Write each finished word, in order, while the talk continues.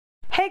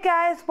Hey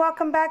guys,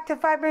 welcome back to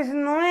Fibers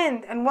in the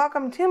Wind and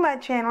welcome to my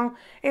channel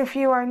if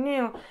you are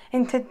new.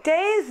 In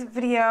today's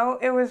video,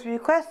 it was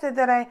requested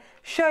that I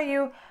show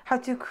you how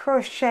to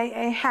crochet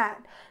a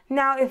hat.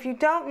 Now, if you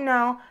don't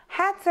know,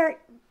 hats are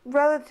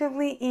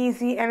relatively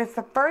easy and it's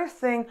the first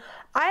thing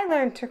I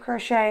learned to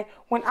crochet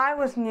when I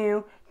was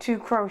new to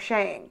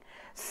crocheting.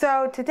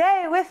 So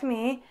today with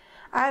me,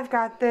 I've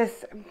got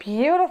this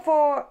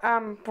beautiful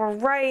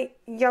bright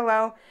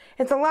yellow.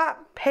 It's a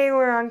lot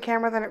paler on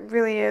camera than it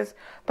really is,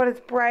 but it's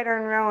brighter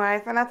in real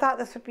life, and I thought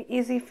this would be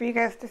easy for you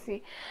guys to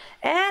see.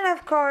 And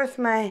of course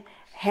my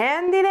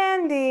handy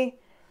dandy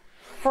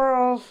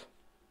Furls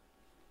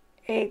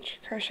H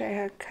crochet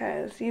hook,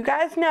 because you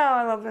guys know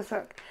I love this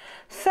hook.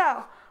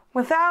 So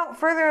without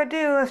further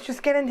ado, let's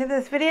just get into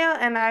this video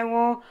and I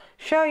will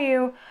show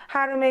you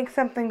how to make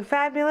something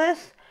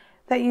fabulous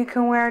that you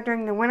can wear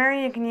during the winter.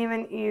 You can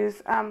even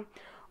use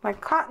like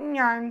cotton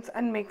yarns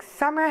and make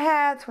summer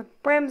hats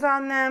with brims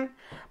on them.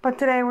 But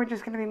today we're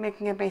just going to be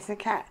making a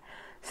basic hat.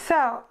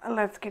 So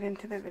let's get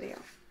into the video.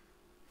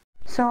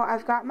 So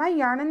I've got my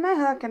yarn and my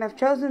hook, and I've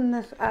chosen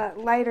this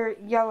lighter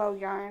yellow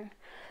yarn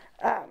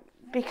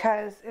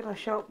because it'll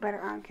show up better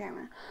on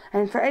camera.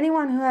 And for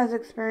anyone who has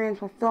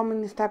experience with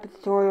filming this type of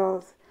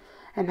tutorials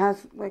and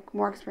has like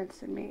more experience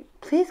than me,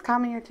 please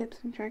comment your tips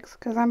and tricks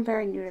because I'm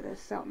very new to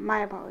this, so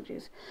my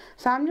apologies.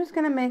 So I'm just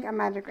going to make a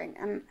magic ring,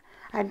 and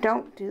I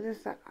don't do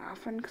this that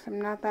often because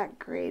I'm not that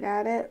great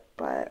at it,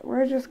 but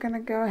we're just going to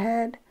go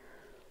ahead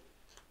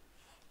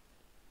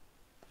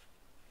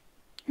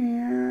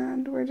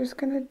and we're just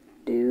going to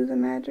do the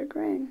magic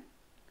ring,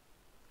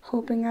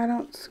 hoping I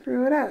don't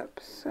screw it up.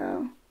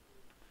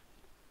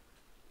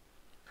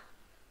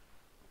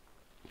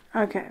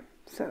 Okay,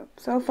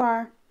 so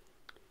far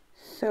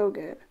so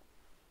good,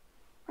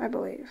 I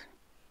believe,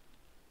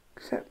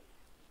 except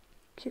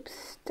keeps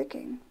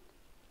sticking.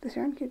 This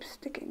yarn keeps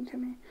sticking to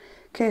me.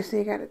 Okay, so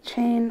you gotta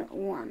chain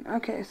one.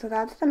 Okay, so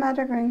that's the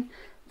magic ring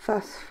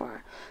thus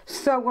far.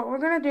 So what we're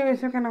gonna do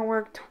is we're gonna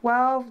work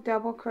 12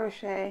 double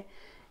crochet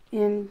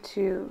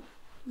into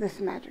this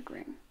magic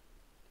ring.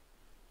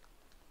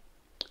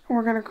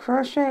 We're gonna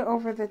crochet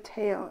over the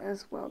tail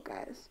as well,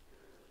 guys.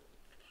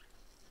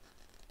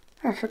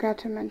 I forgot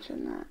to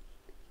mention that.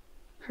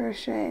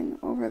 Crocheting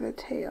over the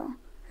tail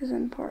is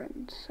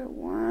important. So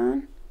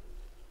 1,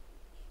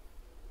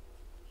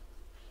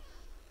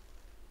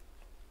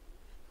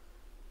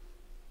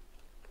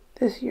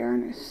 this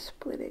yarn is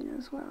splitting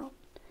as well.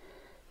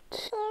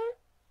 2,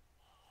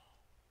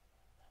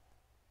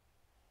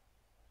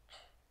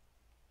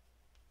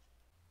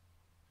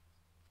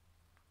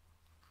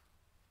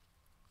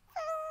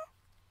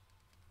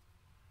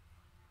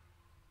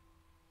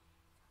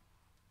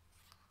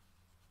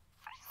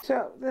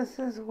 so this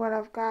is what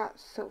I've got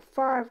so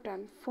far. I've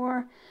done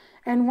 4.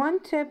 And one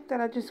tip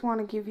that I just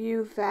want to give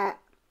you that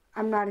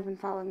I'm not even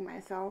following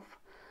myself,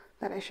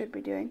 that I should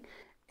be doing,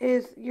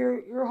 is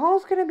your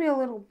hole's going to be a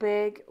little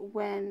big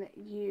when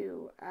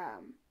you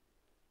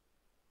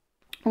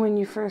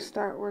first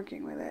start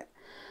working with it.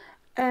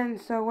 And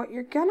so what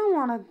you're going to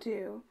want to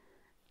do,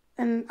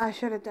 and I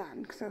should have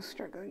done because I was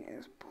struggling,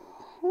 is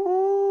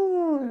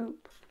pull the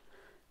loop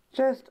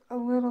just a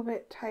little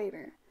bit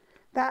tighter.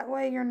 That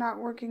way you're not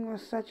working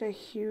with such a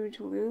huge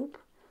loop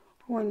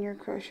when you're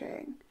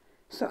crocheting.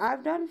 So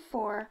I've done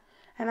 4,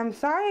 and I'm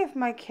sorry if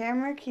my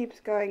camera keeps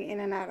going in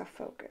and out of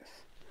focus.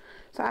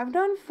 So I've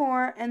done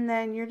 4, and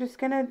then you're just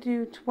going to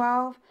do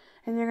 12,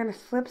 and you're going to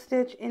slip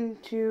stitch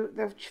into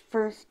the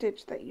first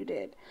stitch that you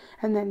did,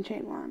 and then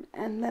chain 1.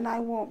 And then I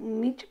will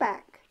meet you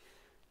back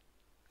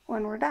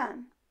when we're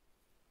done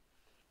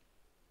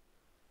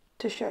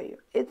to show you.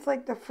 It's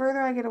like the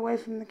further I get away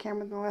from the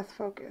camera, the less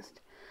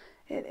focused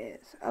it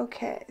is.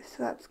 Okay,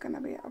 so that's going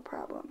to be a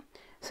problem.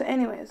 So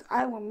anyways,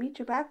 I will meet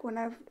you back when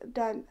I've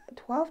done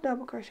 12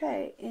 double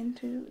crochet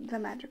into the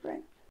magic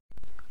ring.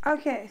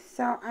 Okay,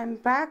 so I'm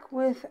back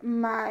with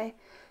my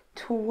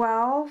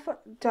 12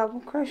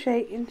 double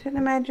crochet into the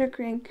magic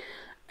ring,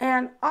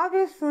 and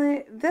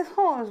obviously this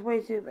hole is way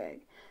too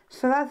big.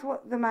 So that's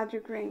what the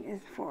magic ring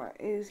is for,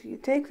 is you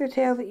take the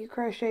tail that you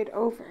crocheted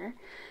over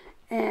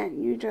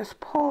and you just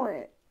pull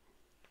it,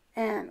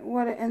 and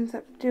what it ends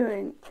up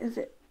doing is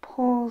it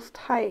pulls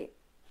tight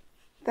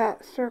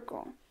that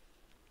circle.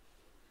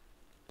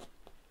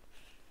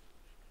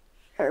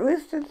 At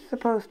least it's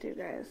supposed to,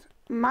 guys.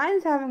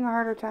 Mine's having a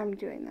harder time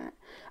doing that.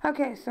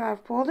 Okay, so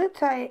I've pulled it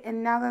tight,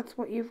 and now that's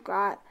what you've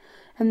got.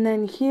 And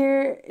then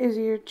here is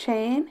your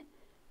chain,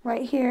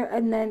 right here,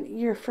 and then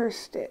your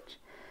first stitch.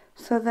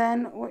 So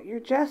then what you're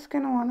just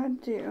going to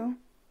want to do,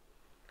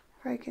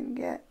 if I can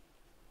get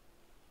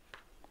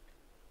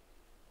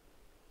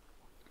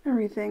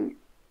everything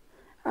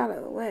out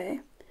of the way,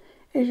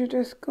 is you're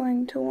just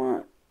going to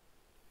want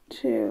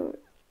to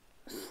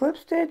slip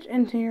stitch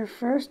into your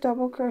first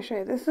double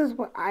crochet. This is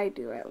what I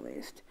do, at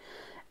least.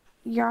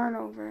 Yarn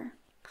over,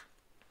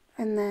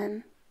 and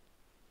then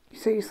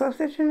so you slip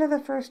stitch into the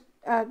first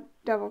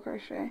double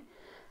crochet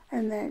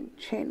and then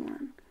chain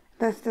 1.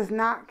 This does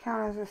not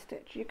count as a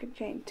stitch. You can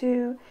chain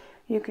 2,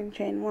 you can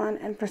chain 1,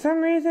 and for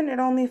some reason it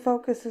only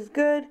focuses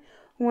good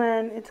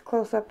when it's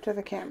close up to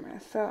the camera.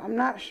 So I'm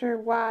not sure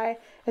why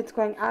it's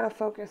going out of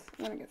focus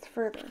when it gets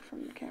further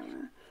from the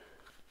camera,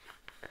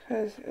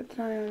 because it's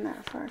not even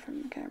that far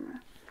from the camera.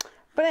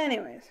 But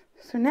anyways,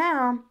 so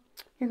now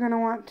you're going to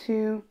want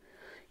to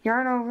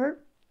yarn over,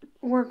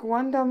 work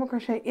 1 double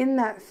crochet in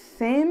that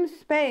same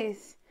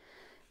space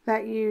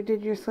that you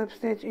did your slip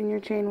stitch in your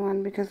chain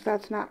 1, because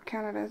that's not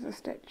counted as a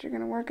stitch. You're going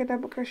to work a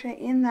double crochet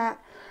in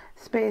that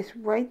space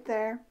right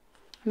there,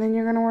 and then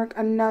you're going to work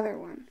another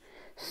one.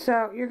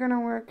 So you're going to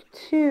work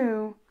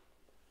 2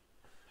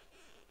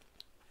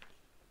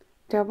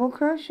 double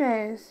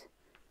crochets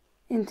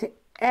into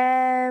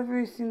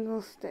every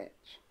single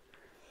stitch.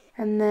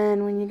 And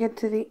then when you get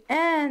to the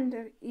end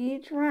of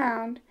each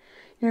round,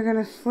 you're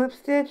going to slip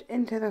stitch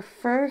into the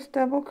first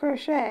double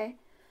crochet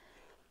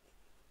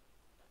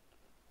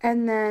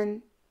and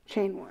then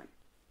chain 1.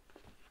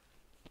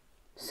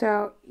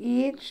 So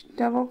each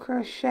double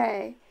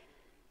crochet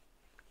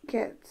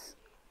gets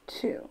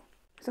 2.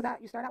 So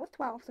that you start out with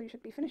 12, so you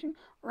should be finishing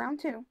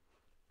round 2.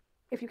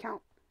 If you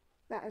count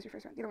that as your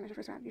first round, the other one as your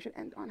first round, you should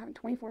end on having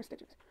 24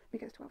 stitches,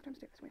 because 12 times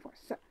 2 is 24.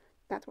 So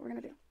that's what we're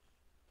going to do.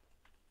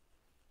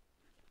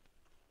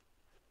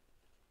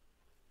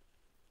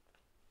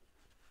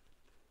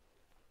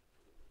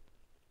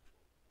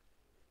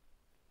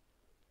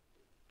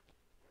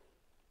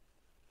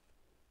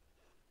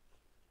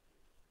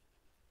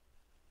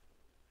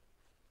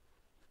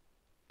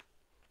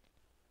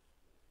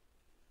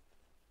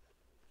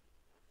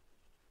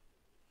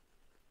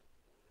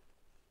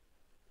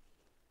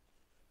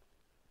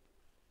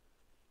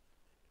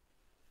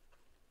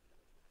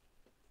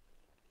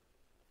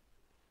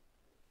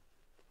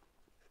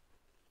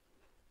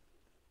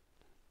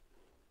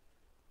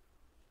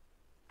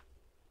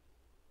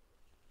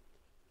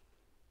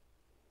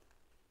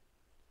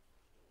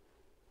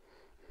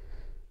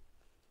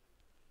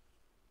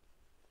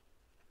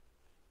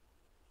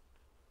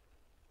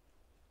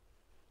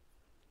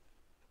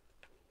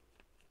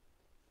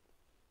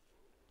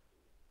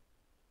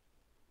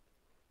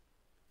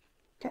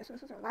 Okay, so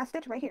this is our last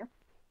stitch right here.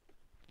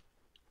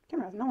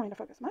 Camera is not wanting to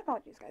focus. My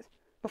apologies, guys.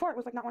 Before it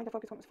was like not wanting to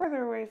focus when it was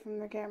further away from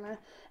the camera,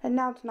 and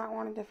now it's not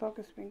wanting to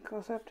focus being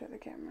close up to the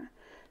camera.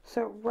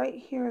 So right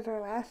here is our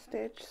last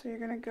stitch. So you're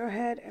going to go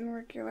ahead and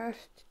work your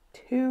last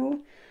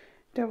 2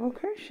 double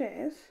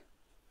crochets.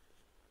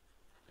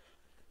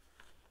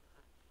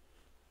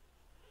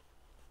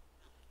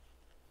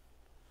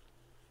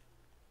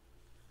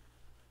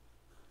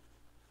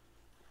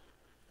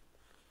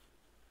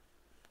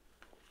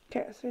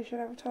 Okay, so you should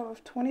have a total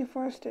of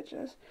 24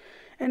 stitches.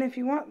 And if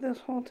you want this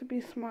hole to be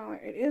smaller,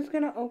 it is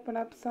going to open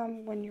up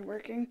some when you're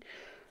working,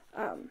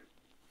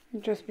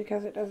 just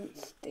because it doesn't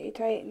stay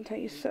tight until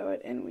you sew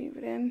it and weave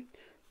it in.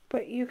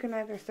 But you can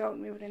either sew it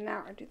and weave it in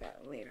now or do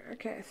that later.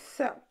 Okay,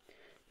 so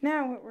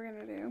now what we're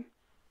going to do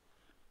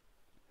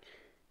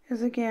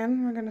is,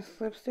 again, we're going to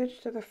slip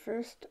stitch to the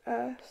first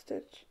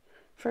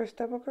first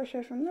double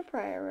crochet from the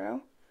prior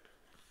row.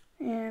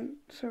 And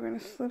so we're going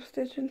to slip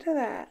stitch into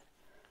that.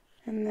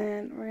 And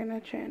then we're going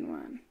to chain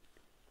 1.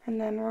 And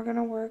then we're going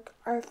to work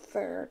our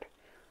third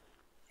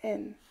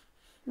in.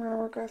 We're going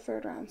to work our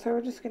third round. So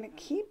we're just going to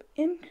keep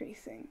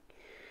increasing,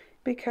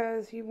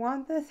 because you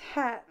want this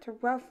hat to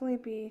roughly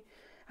be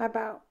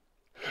about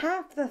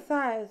half the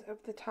size of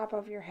the top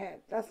of your head.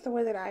 That's the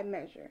way that I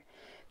measure.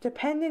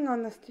 Depending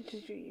on the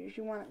stitches you use,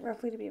 you want it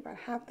roughly to be about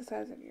half the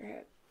size of your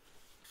head.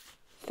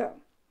 So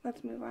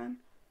let's move on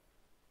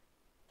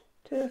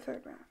to the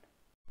third round.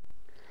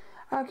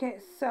 Okay,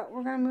 so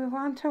we're going to move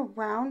on to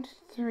round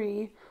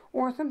 3,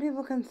 or some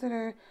people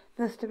consider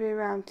this to be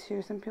round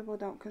 2. Some people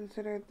don't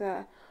consider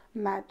the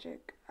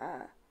magic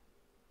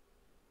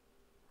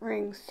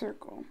ring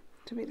circle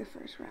to be the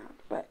first round.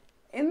 But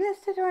in this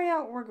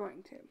tutorial, we're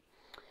going to.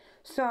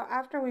 So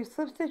after we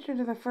slip stitch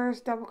into the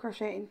first double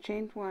crochet and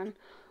chain 1,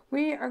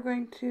 we are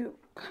going to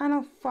kind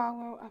of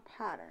follow a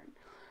pattern.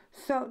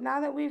 So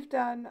now that we've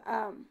done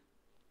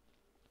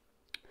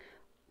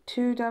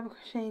 2 double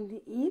crochet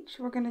into each,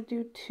 we're going to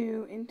do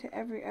 2 into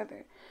every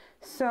other.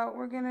 So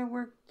we're going to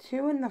work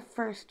 2 in the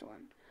first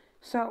one.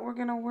 So we're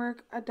going to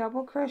work a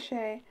double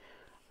crochet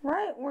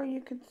right where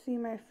you could see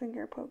my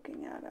finger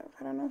poking out of.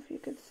 I don't know if you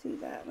could see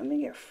that. Let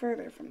me get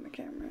further from the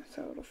camera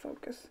so it'll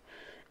focus.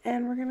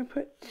 And we're going to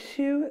put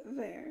 2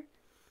 there.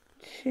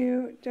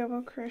 2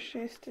 double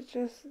crochet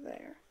stitches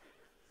there.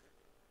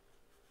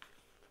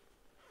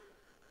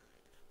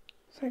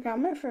 So I got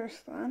my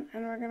first one,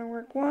 and we're going to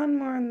work 1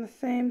 more in the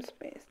same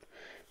space.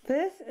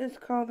 This is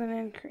called an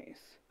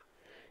increase.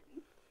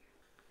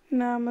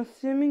 Now I'm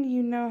assuming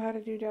you know how to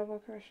do double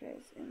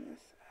crochets in this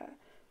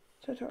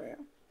tutorial.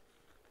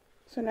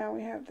 So now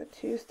we have the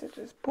 2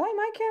 stitches. Boy,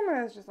 my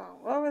camera is just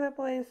all over the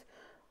place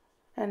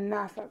and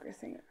not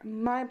focusing.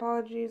 My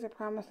apologies. I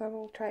promise I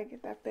will try to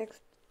get that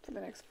fixed for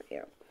the next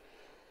video.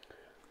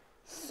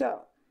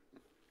 So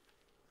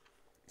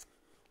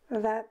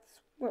that's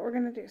what we're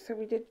going to do. So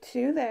we did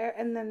 2 there,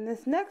 and then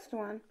this next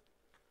one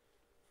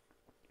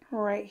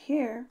right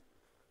here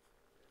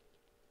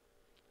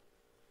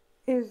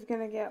is going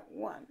to get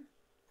 1.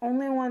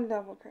 Only 1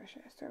 double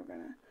crochet. So we're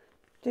going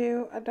to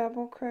do a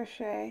double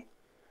crochet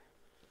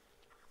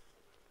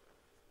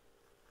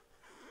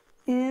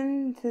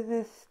into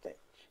this stitch,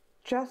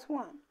 just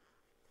one.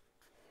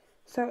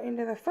 So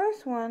into the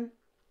first one,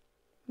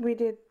 we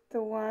did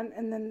the 1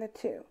 and then the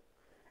 2.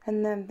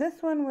 And then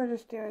this one, we're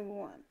just doing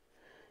 1.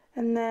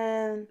 And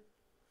then,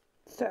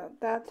 so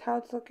that's how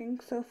it's looking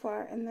so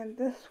far. And then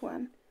this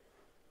one,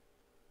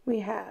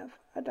 we have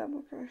a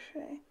double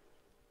crochet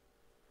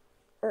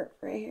right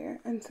here.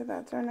 And so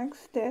that's our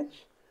next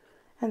stitch.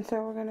 And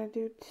so we're going to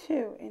do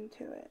 2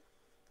 into it.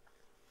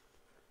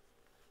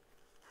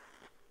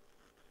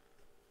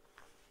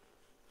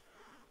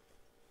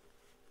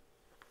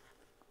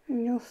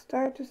 And you'll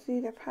start to see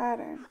the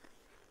pattern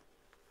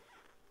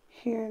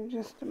here in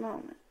just a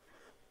moment.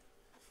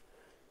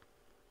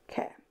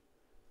 Okay.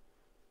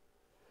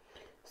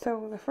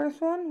 So the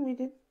first one, we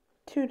did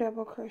 2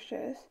 double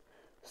crochets.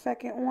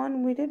 Second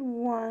one, we did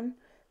 1.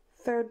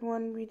 Third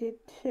one, we did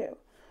 2.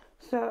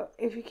 So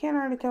if you can't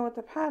already tell what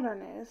the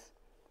pattern is,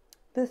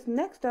 this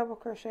next double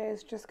crochet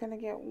is just going to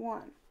get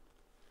 1.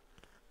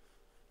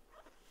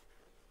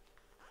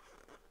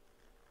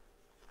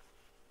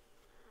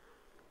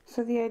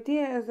 So the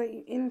idea is that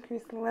you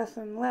increase less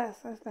and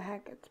less as the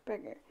hat gets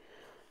bigger.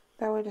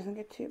 That way it doesn't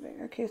get too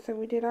big. Okay, so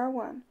we did our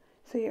 1.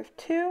 So you have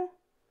 2,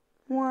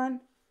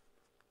 1,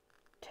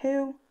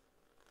 2,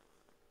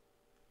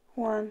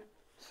 1.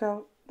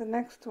 So the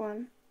next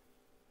one,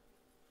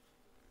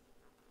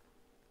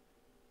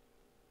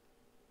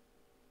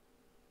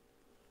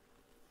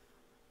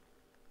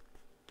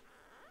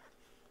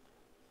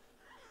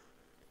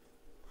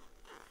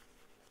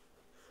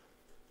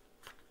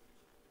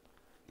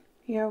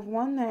 you have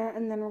 1 there,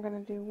 and then we're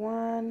going to do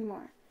 1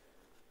 more.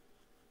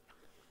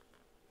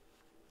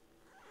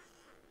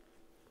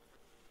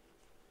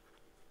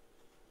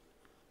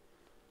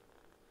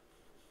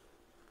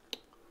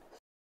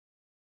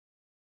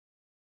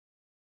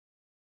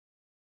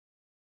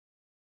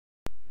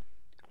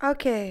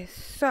 Okay,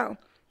 so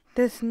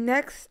this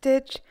next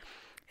stitch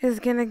is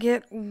going to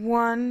get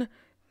 1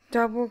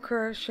 double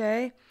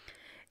crochet,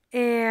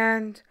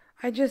 and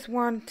I just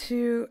want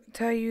to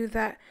tell you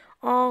that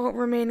all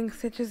remaining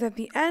stitches at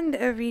the end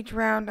of each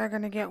round are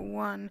going to get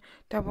 1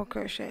 double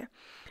crochet.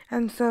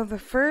 And so the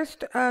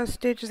first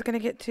stitch is going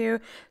to get 2,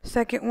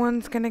 second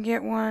one's going to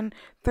get 1,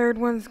 third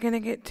one's going to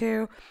get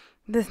 2,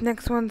 this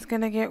next one's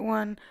going to get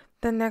 1,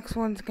 the next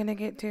one's going to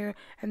get 2,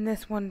 and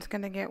this one's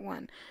going to get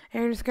 1.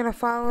 And you're just going to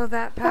follow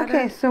that pattern.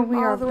 Okay, so we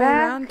are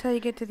back until you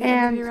get to the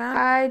end of your round.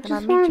 I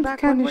just wanted to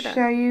kind of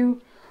show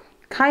you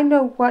kind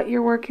of what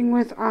you're working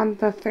with on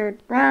the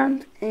third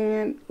round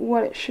and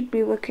what it should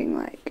be looking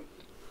like.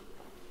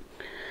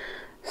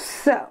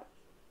 So,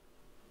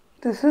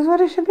 this is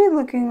what it should be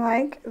looking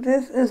like.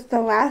 This is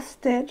the last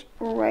stitch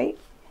right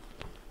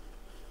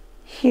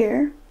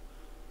here.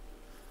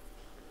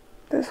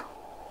 This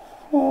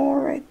hole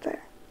right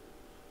there.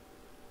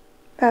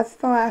 That's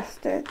the last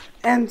stitch.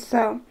 And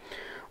so,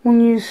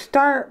 when you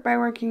start by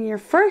working your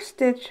first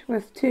stitch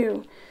with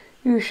 2,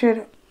 you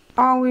should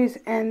always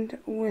end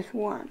with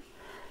 1.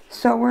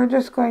 So we're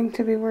just going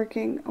to be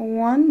working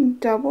 1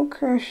 double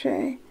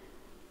crochet.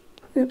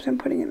 Oops, I'm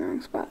putting it in the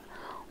wrong spot.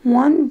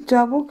 1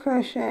 double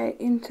crochet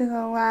into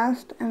the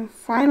last and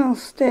final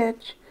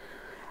stitch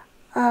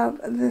of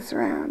this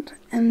round.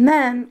 And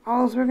then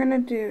all we're going to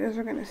do is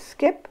we're going to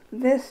skip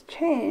this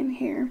chain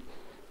here.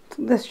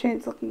 So this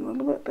chain's looking a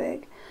little bit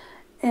big.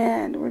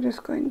 And we're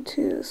just going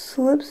to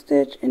slip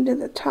stitch into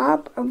the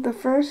top of the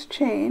first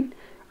chain,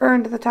 or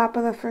into the top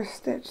of the first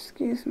stitch,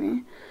 excuse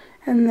me,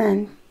 and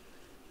then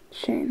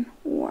chain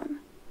 1.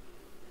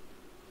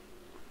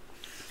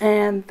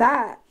 And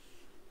that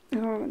is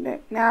what we're going to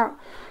do. Now,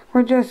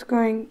 we're just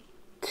going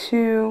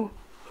to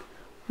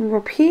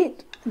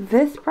repeat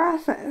this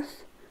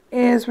process.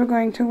 Is we're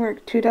going to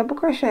work 2 double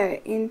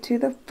crochet into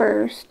the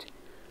first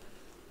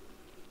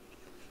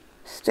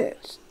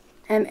stitch.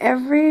 And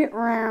every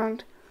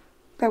round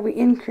that we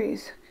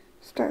increase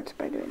starts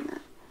by doing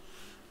that.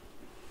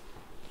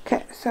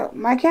 Okay, so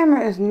my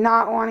camera is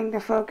not wanting to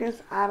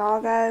focus at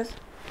all, guys.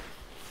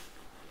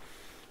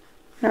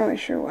 Not really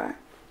sure why.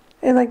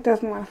 It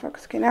doesn't want to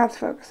focus. Okay, now it's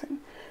focusing.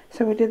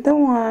 So we did the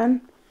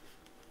 1,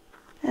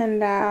 and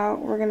now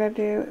we're gonna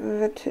do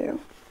the 2.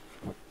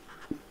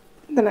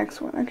 The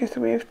next one. Okay,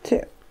 so we have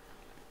 2.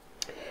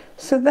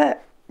 So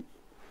that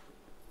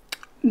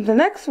the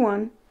next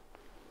one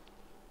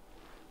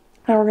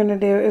that we're gonna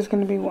do is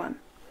gonna be 1.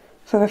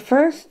 So the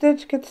first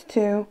stitch gets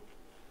 2,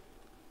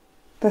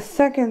 the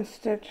second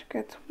stitch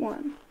gets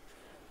 1.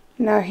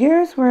 Now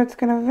here's where it's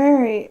going to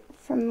vary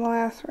from the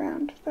last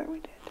round that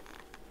we did.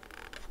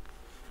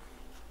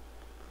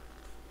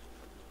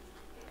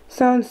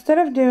 So instead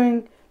of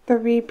doing the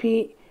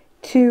repeat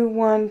 2,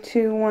 1,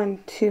 2,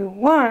 1, 2,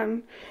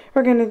 1,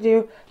 we're going to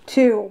do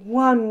 2,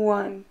 1,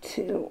 1,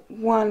 2,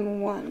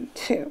 1, 1,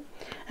 2.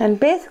 And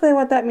basically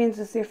what that means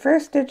is the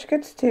first stitch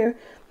gets 2,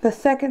 the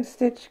second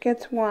stitch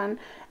gets 1,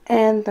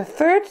 and the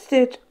third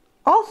stitch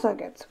also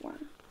gets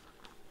 1.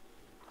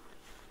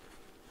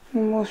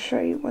 And we'll show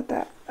you what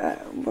that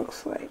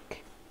looks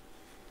like.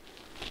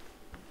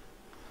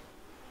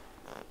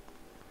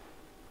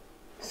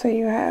 So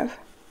you have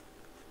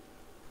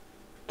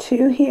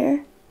 2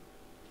 here,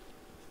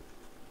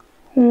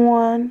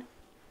 1,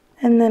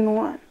 and then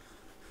 1.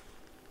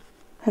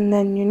 And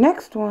then your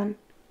next one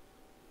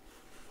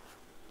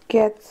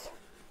gets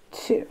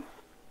 2.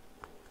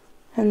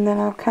 And then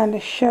I'll kind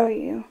of show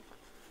you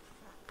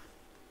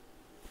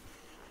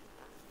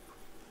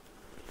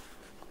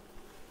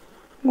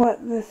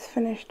what this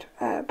finished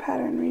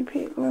pattern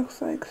repeat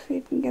looks like, so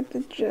you can get the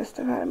gist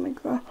of how to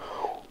make the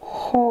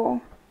whole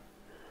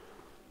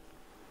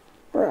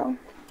row,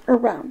 or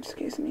round,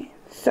 excuse me.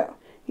 So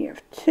you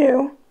have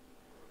 2,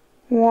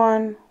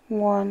 1,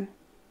 1,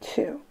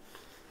 2.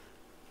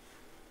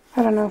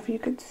 I don't know if you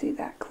could see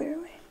that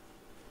clearly.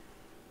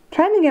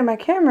 Trying to get my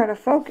camera to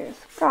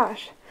focus.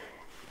 Gosh,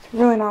 it's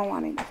really not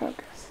wanting to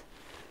focus.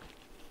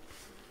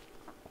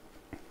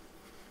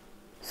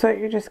 So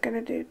you're just going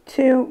to do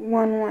 2,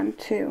 1, 1,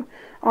 2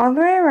 all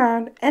the way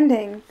around,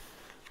 ending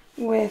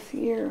with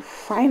your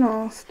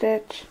final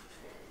stitch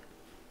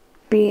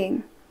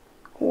being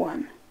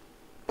 1.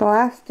 The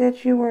last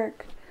stitch you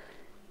work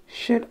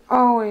should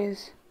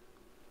always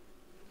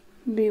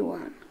be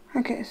 1.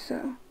 Okay,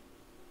 so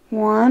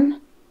 1,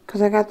 because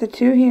I got the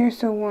 2 here,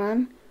 so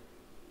 1,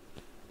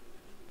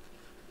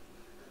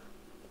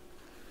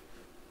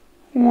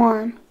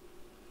 1,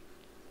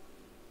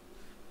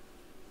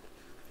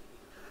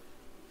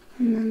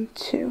 and then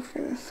 2 for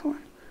this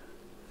one.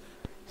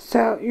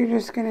 So you're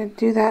just going to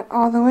do that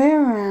all the way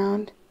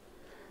around,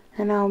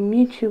 and I'll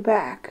mute you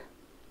back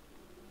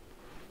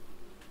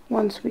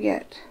once we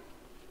get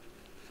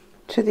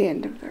to the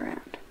end of the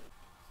round.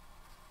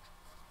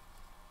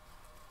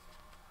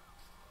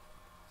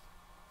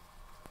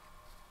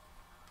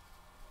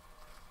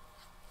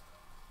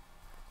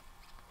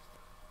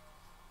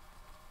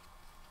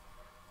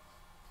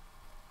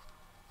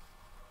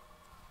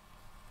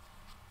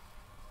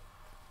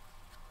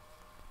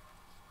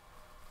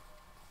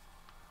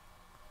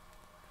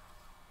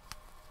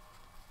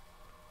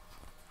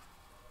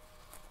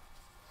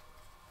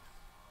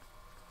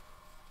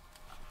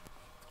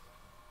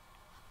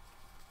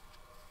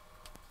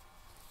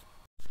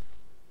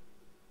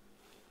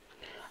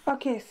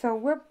 Okay, so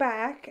we're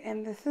back,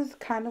 and this is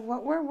kind of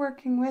what we're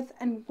working with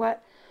and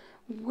what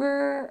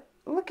we're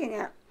looking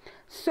at.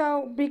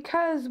 So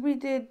because we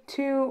did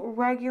 2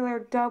 regular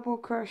double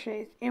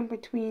crochets in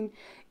between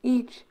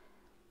each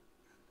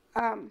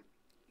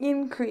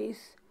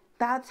increase,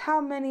 that's how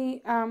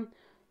many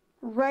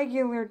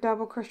regular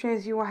double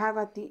crochets you will have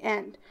at the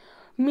end.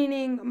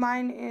 Meaning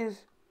mine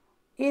is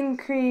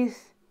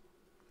increase,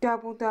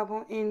 double,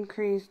 double,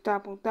 increase,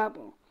 double,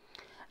 double.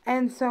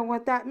 And so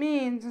what that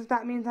means is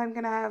I'm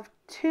going to have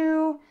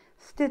 2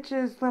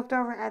 stitches left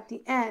over at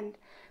the end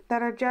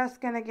that are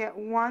just going to get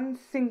 1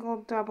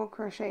 single double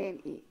crochet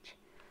in each.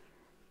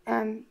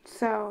 And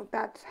so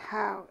that's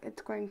how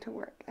it's going to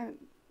work. And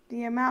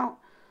the amount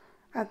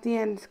at the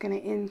end is going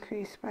to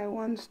increase by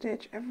 1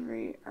 stitch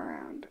every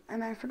round.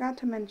 And I forgot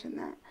to mention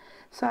that.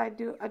 So I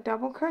do a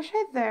double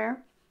crochet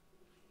there,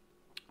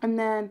 and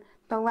then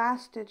the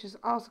last stitch is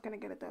also going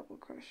to get a double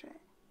crochet.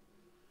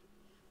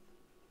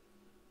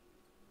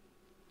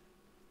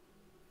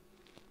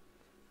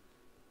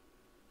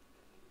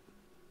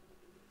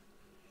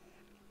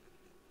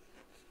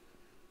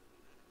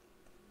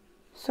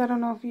 So I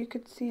don't know if you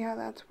could see how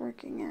that's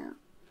working out.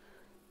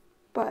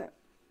 But,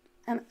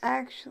 and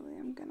actually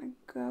I'm going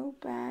to go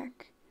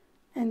back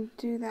and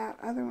do that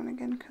other one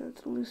again because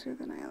it's looser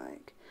than I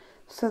like.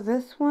 So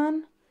this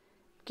one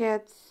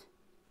gets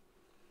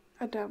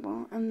a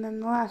double, and then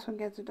the last one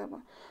gets a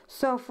double.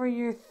 So for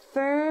your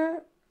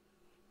for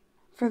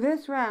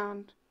this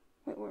round,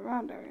 wait, what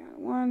round are we on?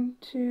 1,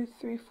 2,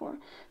 3, 4.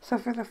 So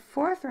for the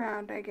 4th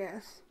round, I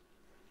guess,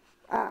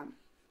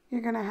 you're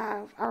going to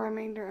have a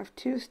remainder of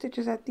 2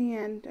 stitches at the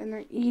end, and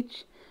they're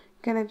each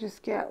going to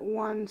just get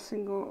 1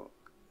 single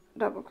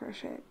double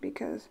crochet,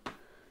 because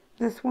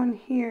this one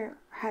here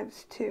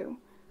has 2,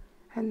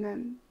 and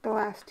then the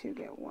last 2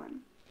 get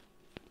 1.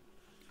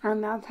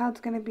 And that's how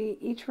it's going to be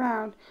each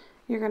round.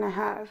 You're going to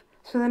have,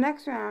 so the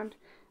next round,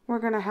 we're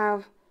going to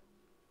have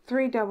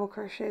 3 double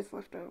crochets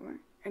left over,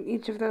 and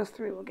each of those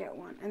 3 will get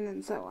 1, and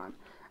then so on.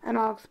 And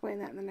I'll explain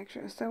that in the next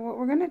row. So what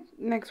we're going to,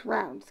 next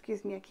round,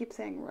 excuse me, I keep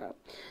saying row.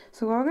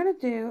 So what we're going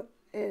to do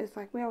is,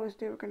 like we always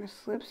do, we're going to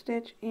slip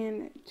stitch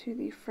into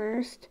the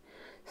first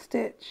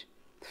stitch,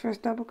 the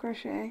first double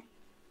crochet,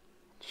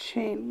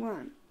 chain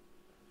 1.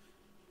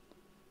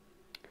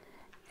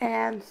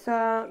 And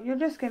so you're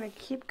just going to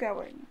keep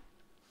going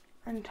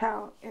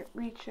until it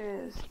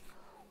reaches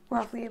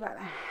roughly about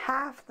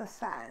half the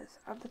size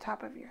of the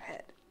top of your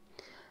head.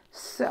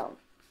 So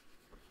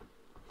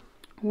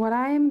what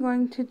I am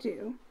going to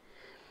do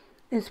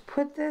is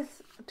put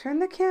this, turn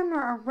the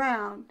camera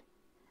around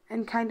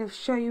and kind of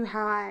show you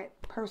how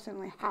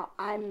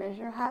I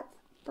measure hats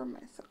for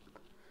myself.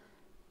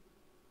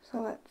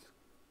 So let's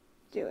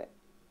do it.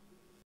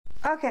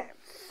 Okay,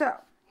 so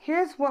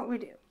here's what we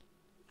do.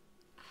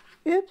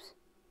 Oops,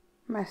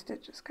 my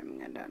stitch is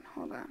coming undone.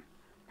 Hold on.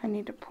 I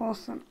need to pull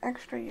some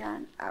extra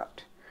yarn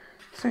out.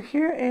 So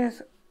here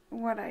is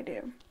what I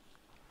do.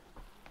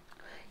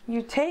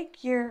 you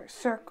take your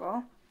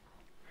circle,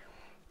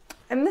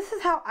 and this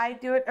is how I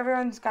do it.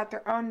 Everyone's got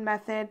their own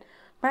method,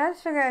 but I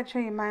just figured I'd show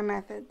you my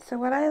method. So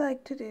what I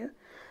like to do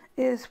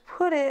is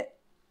put it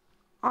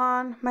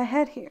on my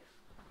head here.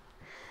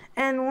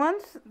 And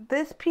once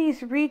this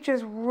piece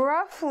reaches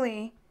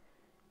roughly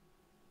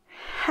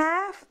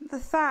half the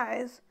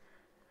size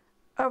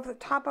of the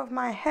top of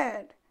my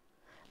head,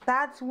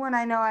 that's when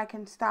I know I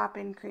can stop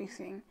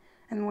increasing,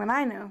 and when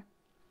I know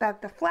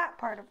that the flat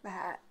part of the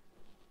hat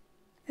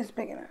is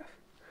big enough.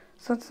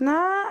 So it's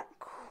not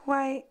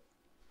quite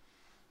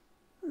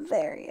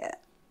there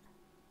yet.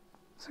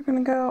 So we're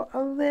going to go a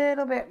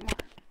little bit more.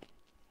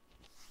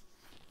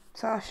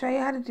 So I'll show you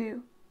how to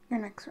do your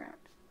next round.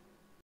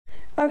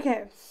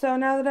 Okay, so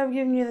now that I've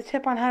given you the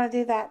tip on how to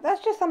do that,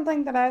 that's just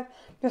something that I've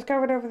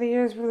discovered over the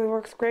years really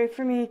works great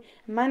for me.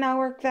 It might not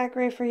work that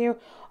great for you.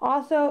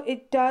 Also,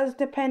 it does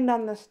depend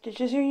on the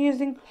stitches you're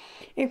using.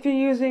 If you're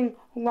using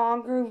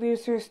longer,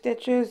 looser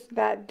stitches,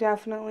 that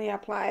definitely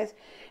applies.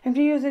 If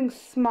you're using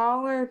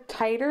smaller,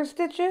 tighter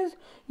stitches,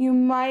 you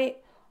might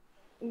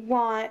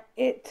want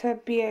it to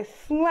be a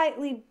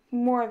slightly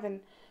more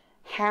than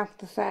half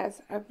the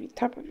size of the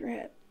top of your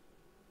head.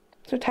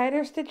 So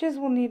tighter stitches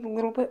will need a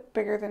little bit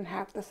bigger than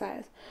half the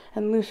size,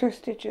 and looser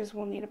stitches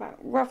will need about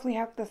roughly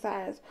half the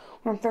size,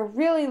 or if they're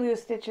really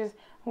loose stitches,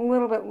 a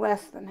little bit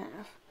less than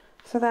half.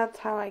 So that's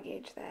how I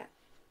gauge that.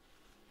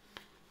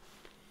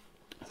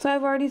 So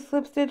I've already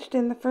slip stitched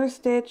in the first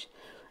stitch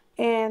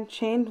and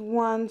chained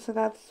one, so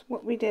that's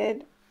what we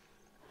did.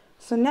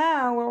 So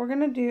now what we're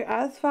going to do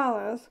as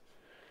follows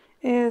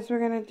is we're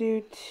going to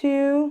do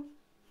 2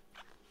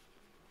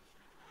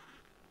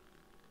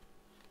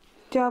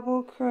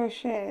 double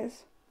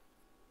crochets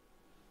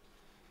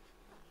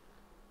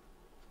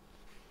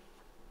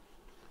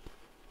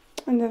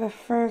into the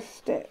first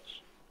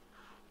stitch,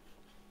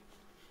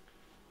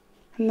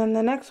 and then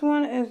the next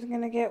one is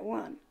going to get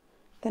 1.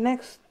 The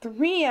next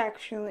 3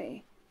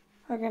 actually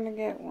are going to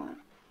get 1.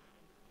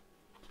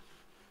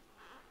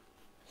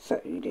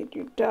 So you did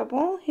your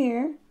double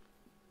here,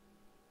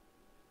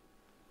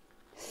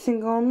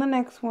 single in the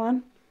next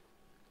one,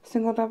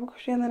 single double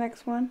crochet in the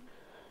next one,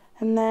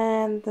 and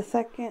then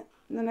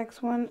the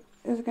next one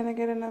is going to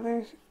get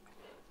another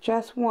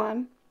just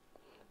 1.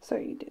 So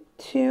you did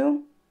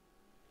 2,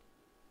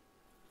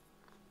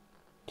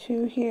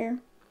 2 here,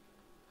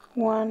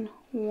 1,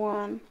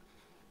 1,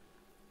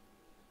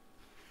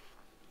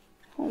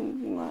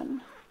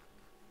 1.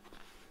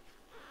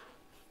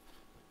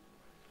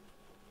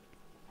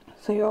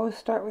 So you always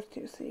start with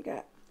 2. So you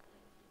got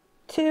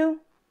 2,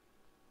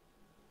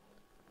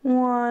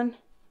 1,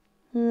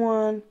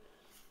 1,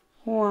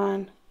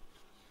 1.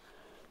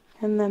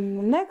 And then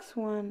the next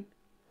one,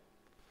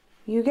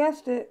 you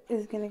guessed it,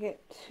 is going to get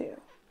 2.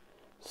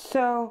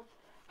 So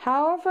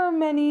however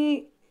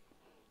many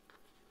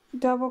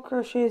double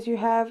crochets you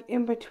have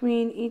in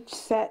between each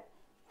set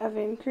of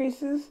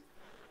increases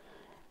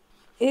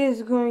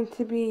is going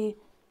to be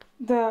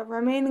the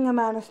remaining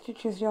amount of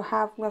stitches you'll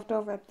have left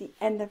over at the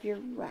end of your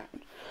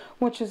round.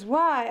 Which is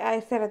why I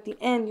said at the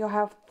end you'll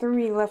have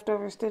 3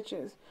 leftover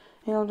stitches.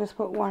 And you'll just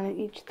put 1 in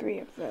each 3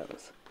 of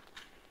those.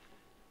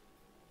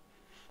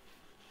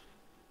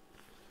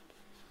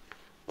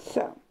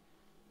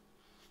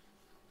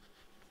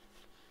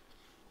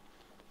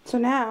 So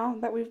now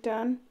that we've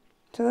done,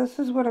 so this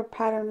is what a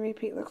pattern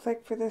repeat looks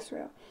like for this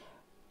row.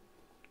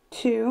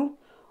 2,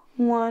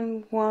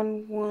 1,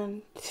 1,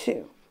 1,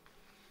 2.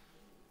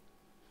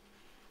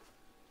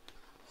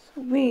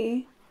 So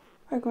we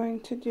are going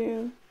to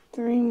do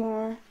 3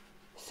 more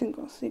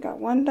singles. So you got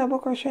 1 double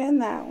crochet in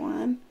that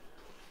one,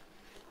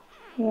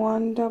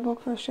 1 double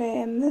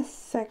crochet in this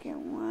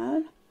second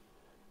one,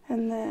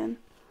 and then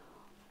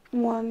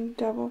 1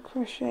 double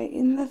crochet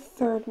in the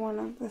third one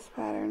of this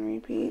pattern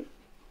repeat,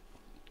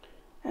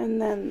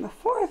 and then the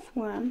fourth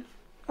one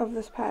of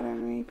this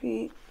pattern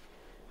repeat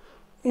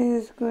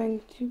is going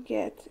to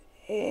get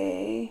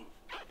a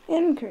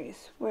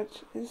increase, which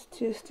is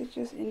 2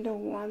 stitches into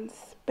 1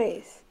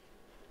 space.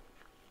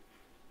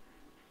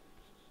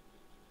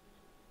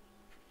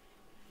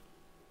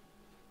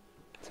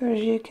 So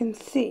as you can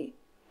see,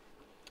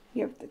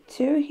 you have the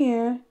 2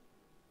 here,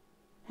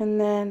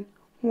 and then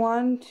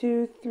 1,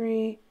 2,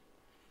 3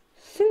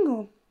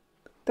 single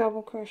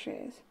double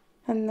crochets,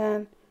 and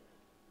then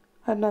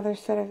another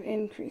set of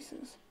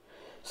increases.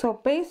 So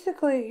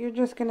basically you're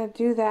just going to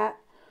do that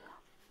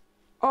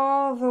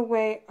all the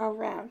way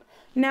around.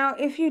 Now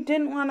if you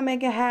didn't want to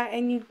make a hat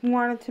and you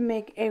wanted to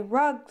make a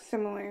rug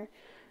similar,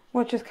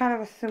 which is kind of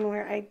a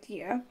similar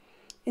idea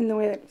in the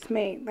way that it's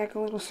made, like a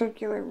little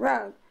circular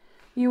rug,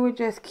 you would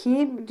just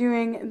keep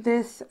doing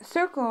this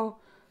circle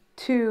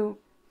to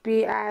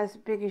be as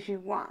big as you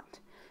want.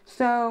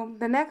 So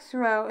the next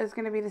row is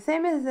going to be the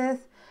same as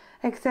this,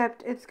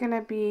 except it's going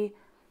to be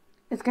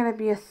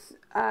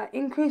a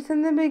increase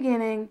in the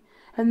beginning,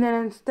 and then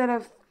instead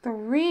of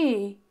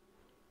 3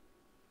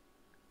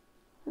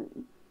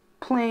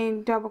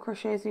 plain double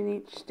crochets in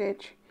each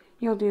stitch,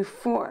 you'll do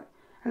 4.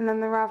 and then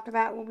the row after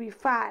that will be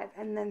 5,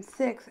 and then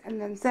 6,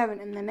 and then 7,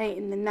 and then 8,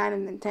 and then 9,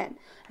 and then 10.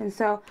 And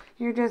so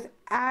you're just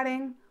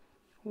adding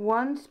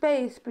one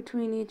space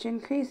between each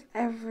increase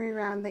every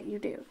round that you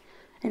do.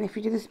 And if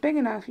you do this big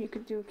enough, you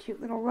could do a cute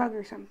little rug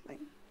or something.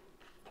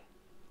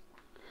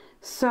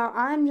 So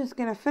I'm just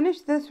going to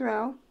finish this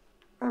row,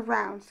 or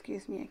round,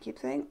 excuse me, I keep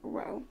saying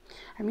row,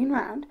 I mean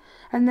round,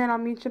 and then I'll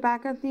meet you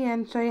back at the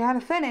end, show you how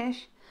to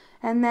finish,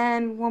 and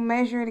then we'll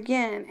measure it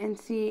again and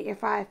see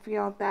if I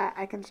feel that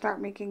I can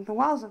start making the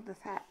walls of this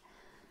hat.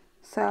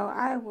 So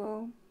I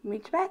will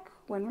meet you back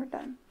when we're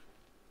done.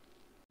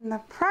 In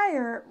the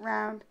prior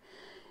round,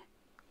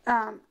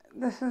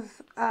 this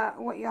is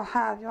what you'll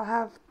have. You'll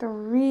have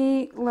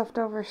 3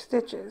 leftover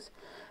stitches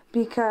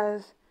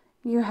because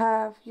you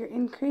have your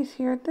increase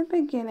here at the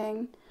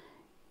beginning,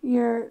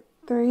 your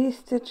 3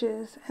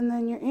 stitches, and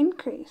then your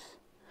increase.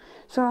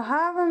 So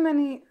however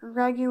many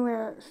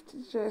regular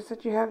stitches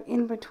that you have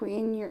in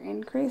between your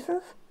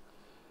increases,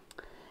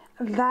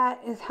 that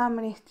is how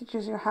many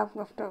stitches you'll have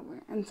left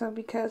over. And so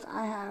because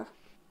I have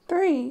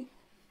 3,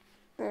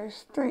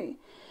 there's 3.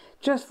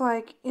 Just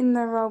like in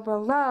the row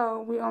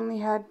below, we only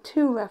had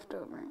 2 left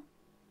over.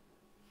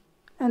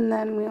 And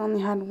then we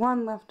only had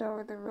 1 left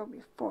over the row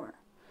before.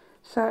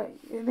 So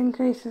it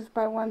increases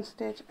by 1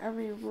 stitch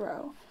every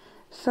row.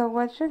 So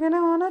what you're going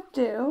to want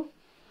to do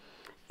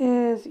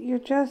is you're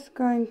just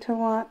going to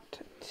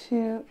want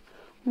to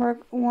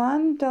work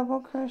 1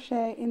 double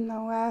crochet in the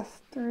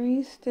last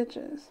 3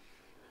 stitches.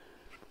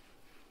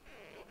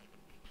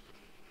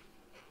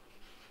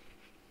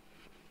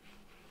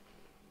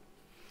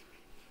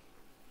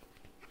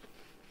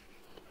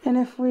 And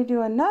if we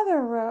do another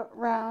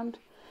round,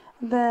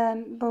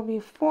 then there'll be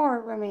 4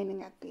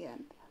 remaining at the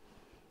end.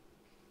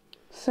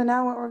 So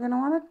now what we're going to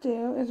want to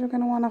do is we're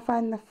going to want to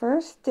find the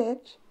first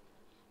stitch.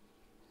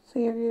 So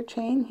you have your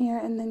chain here,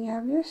 and then you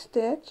have your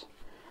stitch,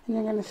 and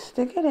you're going to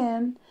stick it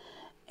in,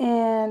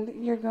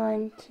 and you're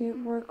going to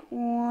work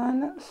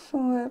 1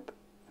 slip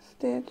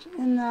stitch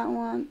in that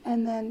one,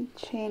 and then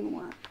chain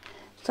 1.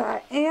 So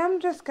I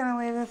am just going to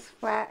lay this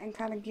flat and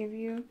kind of give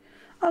you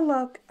a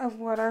look of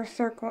what our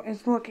circle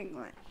is looking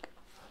like.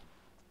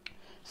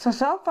 So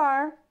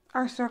far,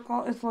 our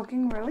circle is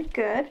looking really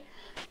good,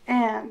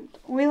 and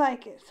we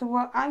like it. So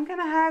what I'm going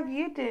to have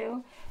you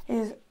do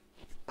is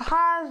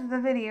pause the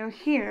video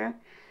here,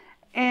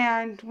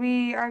 and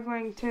we are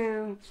going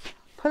to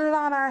put it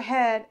on our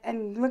head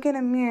and look in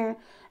a mirror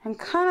and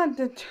kind of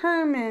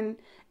determine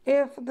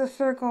if the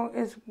circle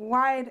is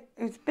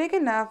big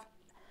enough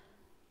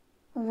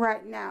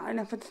right now. And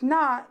if it's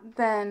not,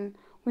 then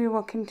we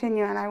will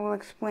continue, and I will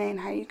explain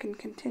how you can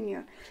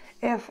continue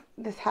if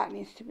this hat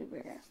needs to be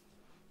bigger.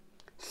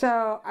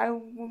 So I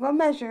will go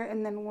measure,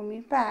 and then we'll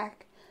meet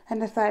back and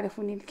decide if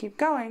we need to keep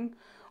going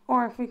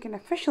or if we can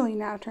officially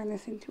now turn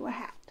this into a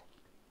hat.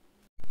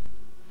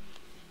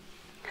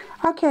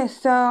 Okay,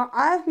 so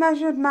I've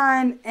measured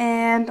mine,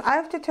 and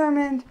I've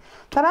determined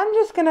that I'm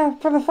just going to,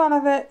 for the fun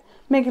of it,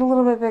 make it a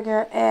little bit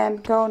bigger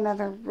and go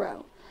another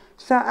row.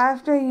 So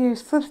after you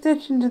slip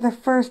stitch into the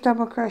first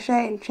double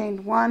crochet and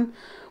chain 1,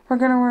 we're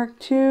going to work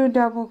 2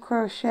 double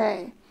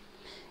crochet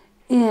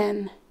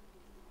in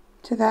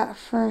to that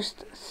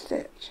first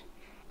stitch,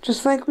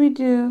 just like we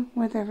do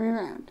with every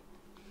round.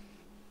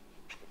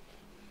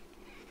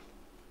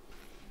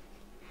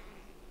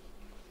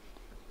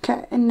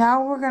 Okay, and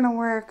now we're going to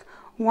work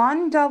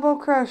 1 double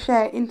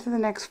crochet into the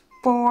next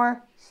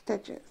 4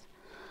 stitches.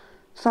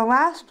 So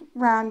last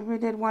round we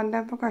did 1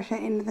 double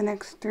crochet into the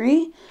next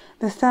 3.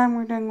 This time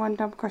we're doing 1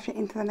 double crochet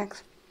into the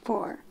next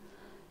 4.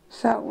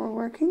 So we're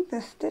working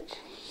this stitch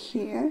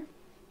here.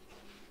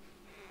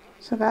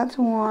 So that's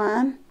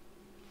 1,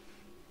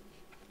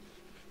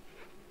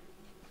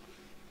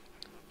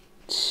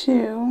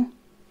 2,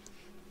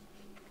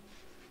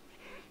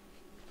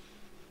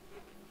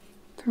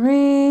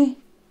 3,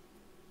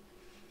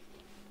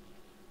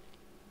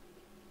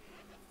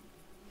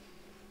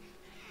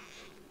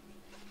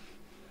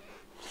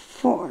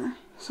 4.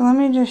 So let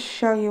me just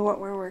show you what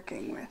we're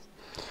working with.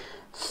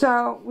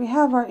 So we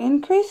have our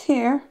increase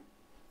here,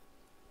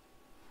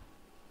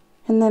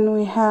 and then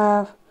we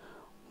have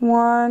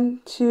 1,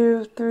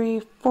 2, 3,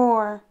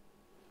 4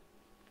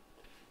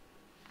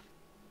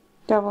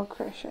 double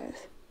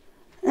crochets.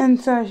 And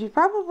so as you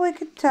probably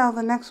could tell,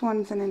 the next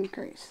one's an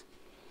increase.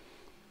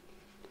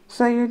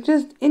 So you're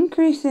just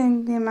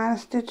increasing the amount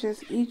of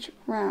stitches each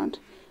round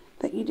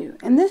that you do.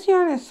 And this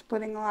yarn is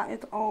splitting a lot.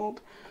 It's old.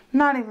 I'm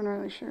not even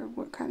really sure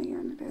what kind of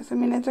yarn it is. I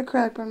mean, it's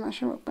acrylic, but I'm not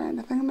sure what brand.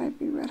 I think it might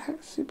be Red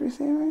Hat Super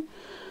Saver,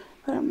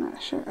 but I'm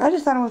not sure. I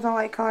just thought it was a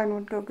light color and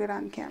would go good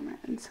on camera,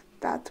 and so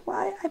that's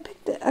why I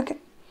picked it. Okay,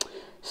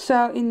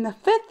 so in the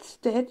 5th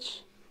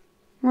stitch,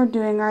 we're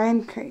doing our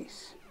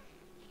increase.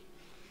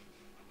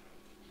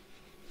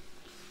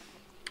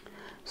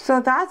 So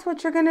that's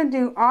what you're going to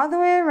do all the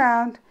way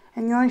around,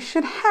 and you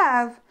should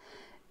have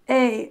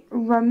a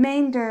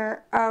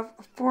remainder of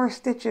 4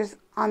 stitches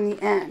on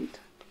the end.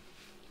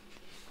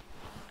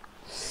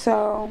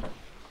 So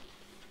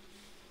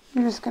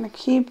you're just going to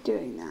keep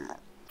doing that.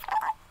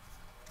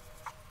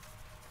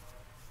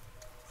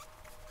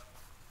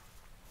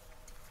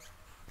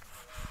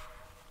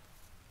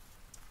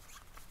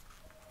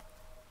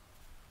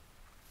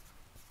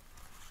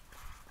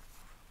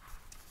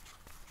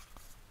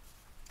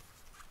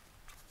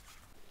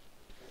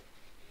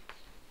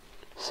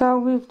 So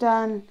we've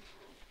done,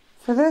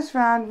 for this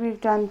round,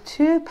 we've done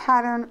 2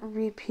 pattern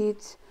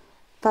repeats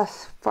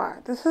thus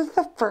far. This is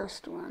the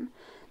first one.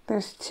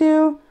 There's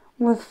 2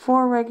 with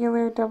 4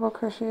 regular double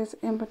crochets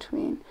in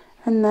between,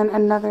 and then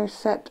another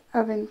set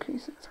of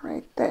increases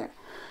right there.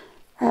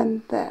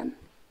 And then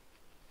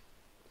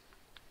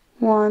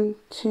 1,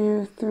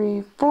 2,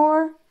 3,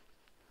 4,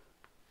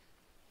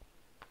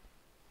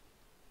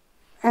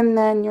 and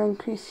then your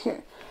increase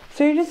here.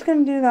 So you're just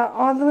going to do that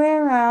all the way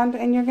around,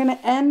 and you're going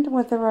to end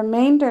with a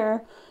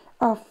remainder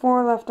of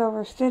 4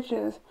 leftover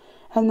stitches,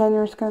 and then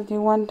you're just going to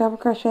do 1 double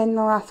crochet in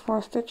the last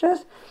 4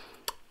 stitches,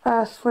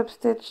 slip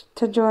stitch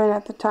to join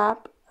at the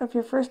top of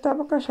your first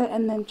double crochet,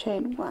 and then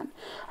chain 1.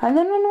 And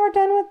then when we're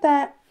done with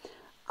that,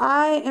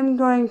 I am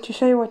going to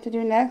show you what to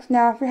do next.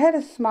 Now, if your head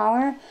is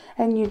smaller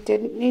and you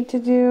didn't need to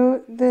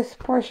do this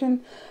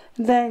portion,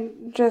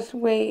 then just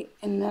wait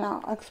and then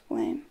I'll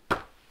explain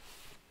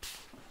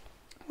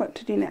what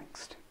to do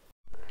next.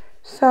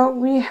 So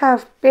we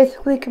have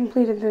basically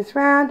completed this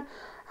round.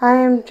 I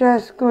am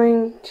just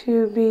going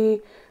to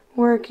be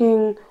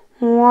working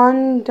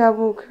 1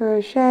 double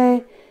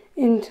crochet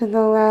into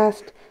the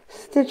last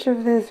stitch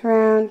of this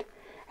round,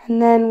 and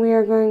then we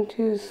are going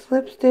to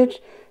slip stitch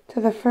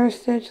to the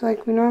first stitch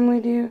like we normally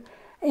do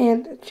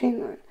and chain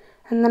 1.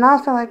 And then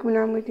also like we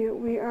normally do,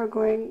 we are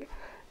going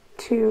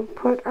to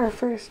put our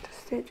first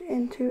stitch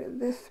into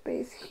this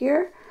space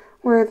here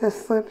where the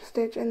slip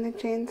stitch and the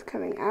chain's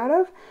coming out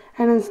of.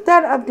 And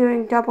instead of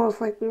doing doubles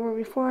like we were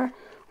before,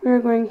 we're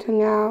going to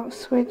now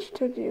switch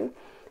to do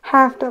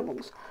half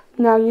doubles.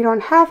 Now you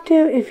don't have to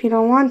if you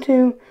don't want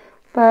to,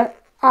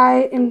 but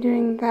I am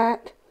doing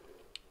that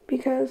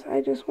because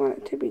I just want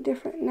it to be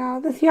different. Now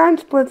this yarn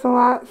splits a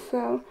lot,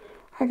 so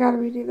I gotta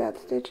redo that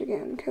stitch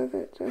again because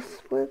it just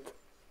splits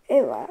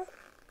a lot.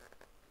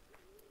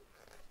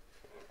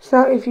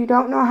 So if you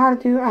don't know how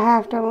to do a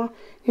half double,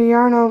 you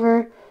yarn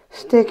over,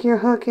 stick your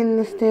hook in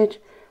the stitch,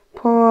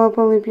 pull up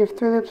a loop. You have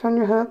 3 loops on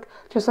your hook,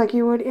 just like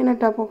you would in a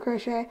double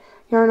crochet.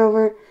 Yarn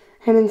over,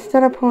 and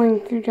instead of pulling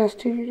through just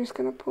 2, you're just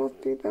gonna pull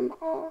through them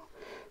all.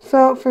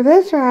 So for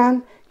this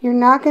round, you're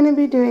not gonna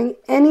be doing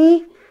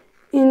any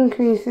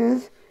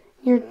increases.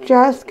 You're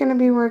just gonna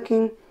be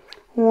working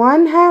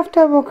 1 half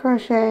double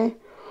crochet,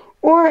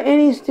 or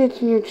any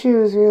stitch you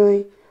choose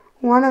really,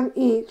 1 of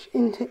each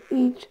into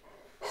each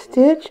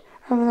stitch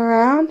of the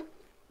round.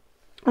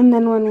 And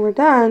then when we're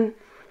done,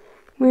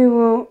 we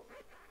will,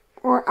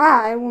 or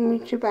I will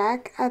meet you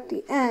back at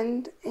the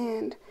end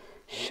and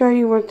show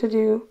you what to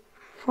do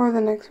for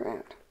the next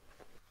round.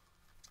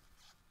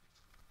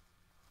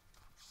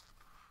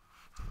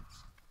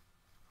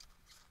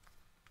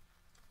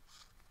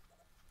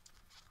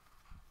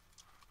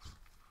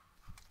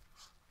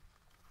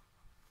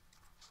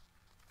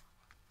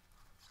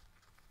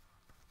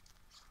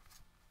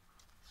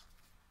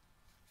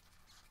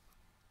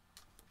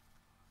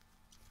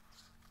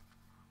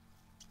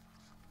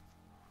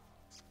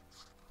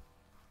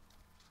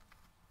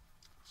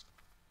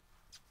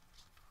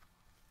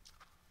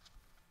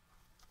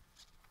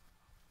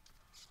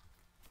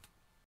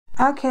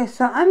 Okay,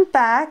 so I'm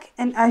back,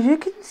 and as you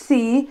can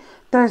see,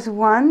 there's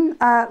 1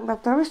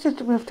 leftover stitch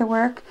we have to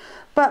work.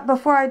 But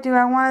before I do,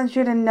 I wanted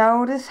you to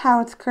notice how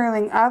it's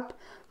curling up.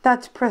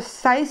 That's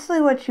precisely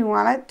what you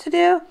want it to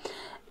do.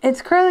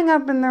 It's curling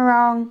up in the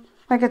wrong,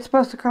 like it's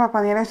supposed to curl up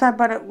on the other side,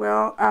 but it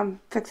will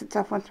fix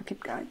itself once we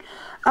keep going.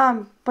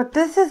 But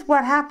this is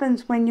what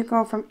happens when you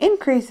go from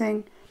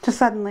increasing to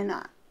suddenly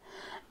not.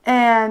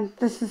 And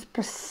this is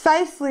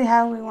precisely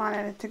how we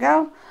wanted it to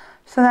go.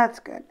 So that's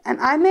good. And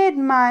I made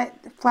my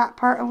flat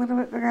part a little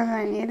bit bigger than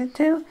I needed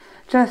to,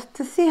 just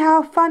to see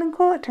how fun and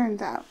cool it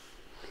turns out.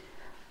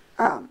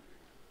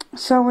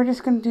 So we're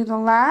just going to do the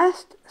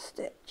last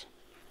stitch.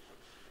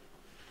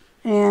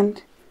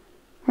 And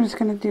we're just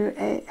going to do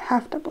a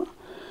half double.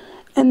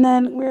 And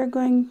then we're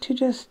going to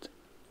just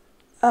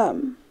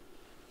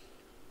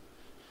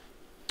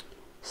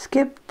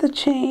skip the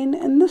chain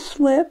and the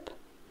slip.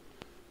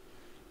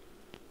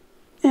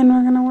 And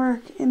we're going to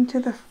work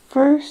into the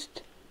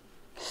first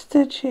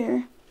stitch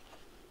here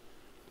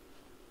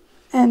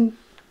and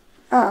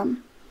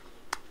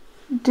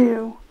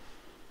do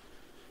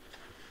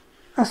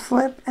a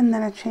slip and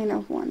then a chain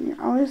of 1.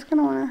 You're always going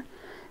to want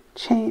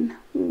to chain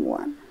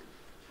 1,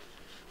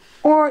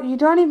 or you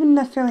don't even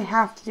necessarily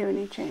have to do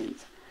any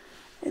chains.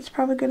 It's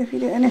probably good if you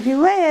do. And if you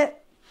lay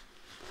it,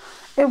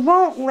 it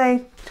won't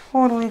lay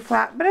totally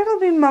flat, but it'll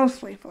be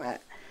mostly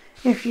flat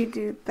if you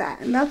do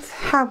that. And that's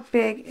how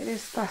big it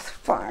is thus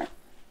far.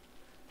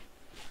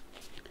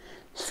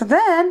 So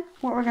then,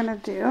 what we're going to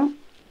do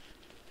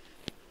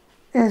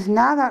is,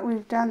 now that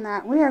we've done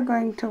that, we are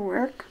going to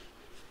work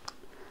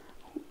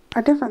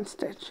a different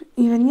stitch,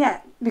 even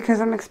yet,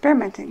 because I'm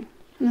experimenting,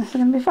 and this is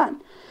going to be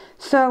fun.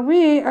 So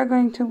we are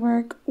going to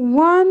work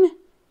 1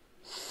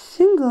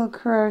 single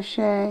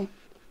crochet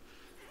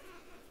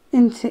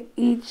into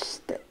each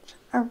stitch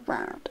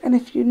around. And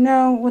if you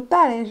know what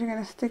that is, you're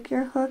going to stick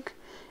your hook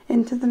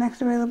into the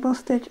next available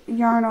stitch,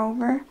 yarn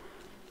over,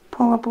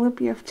 pull up a loop.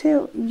 You have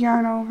 2,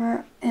 yarn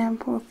over, and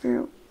pull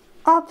through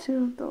all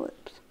 2 of the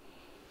loops.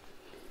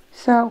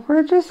 So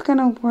we're just going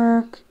to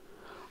work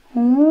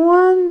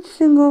one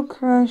single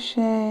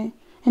crochet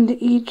into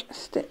each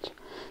stitch.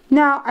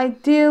 Now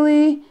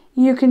ideally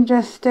you can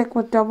just stick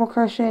with double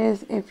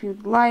crochets if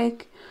you'd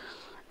like,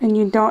 and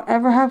you don't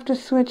ever have to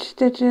switch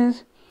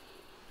stitches,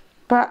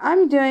 but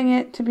I'm doing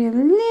it to be a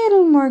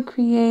little more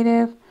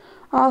creative.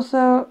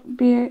 Also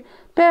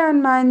bear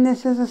in mind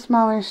this is a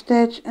smaller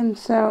stitch, and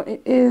so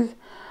it is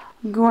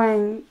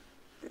going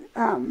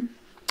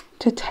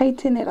to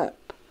tighten it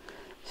up.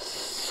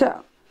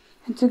 So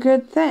it's a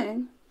good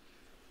thing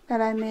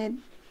that I made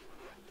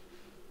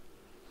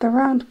the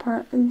round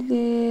part a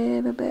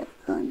little bit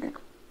longer,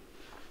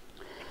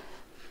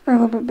 or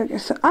a little bit bigger.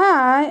 So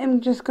I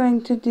am just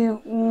going to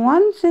do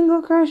one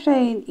single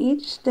crochet in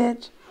each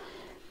stitch,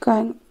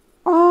 going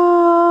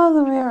all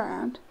the way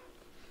around,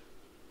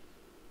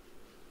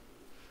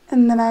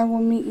 and then I will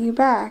meet you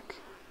back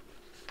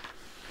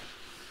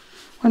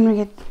when we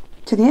get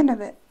to the end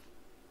of it,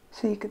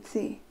 so you could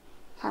see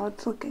how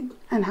it's looking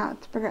and how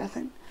it's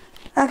progressing.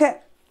 Okay,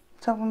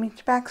 so we'll meet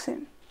you back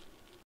soon.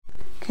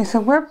 Okay,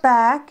 so we're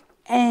back,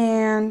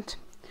 and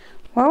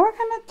what we're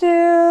gonna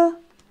do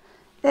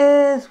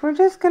is we're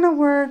just gonna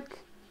work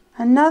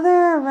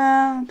another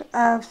round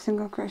of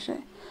single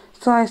crochet.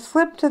 So I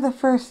slipped to the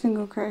first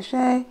single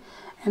crochet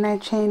and I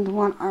chained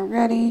one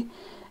already,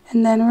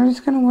 and then we're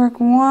just gonna work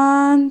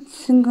one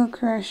single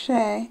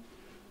crochet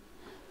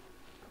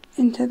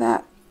into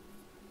that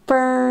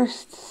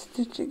first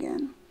stitch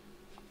again.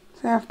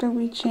 So after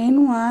we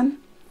chain one,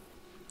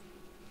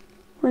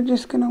 we're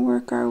just going to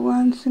work our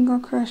one single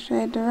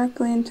crochet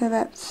directly into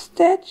that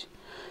stitch,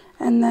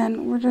 and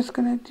then we're just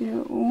going to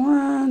do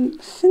one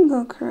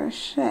single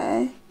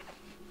crochet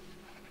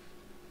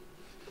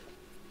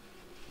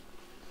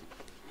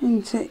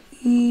into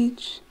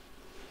each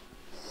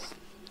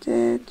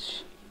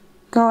stitch,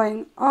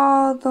 going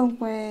all the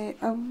way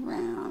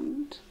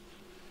around.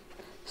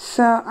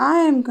 So I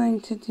am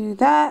going to do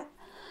that,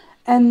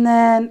 and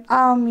then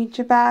I'll meet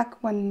you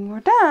back when we're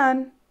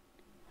done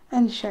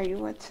and show you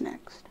what's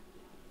next.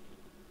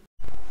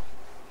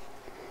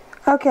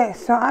 Okay,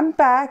 so I'm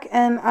back,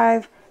 and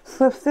I've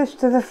slip stitched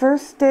to the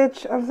first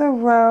stitch of the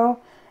row,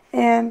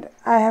 and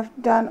I have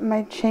done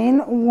my chain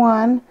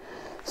one.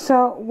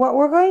 So what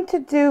we're going to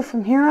do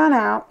from here on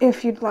out,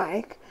 if you'd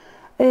like,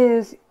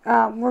 is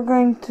we're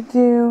going to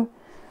do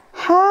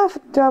half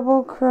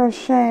double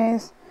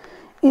crochets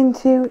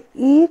into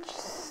each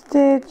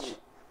stitch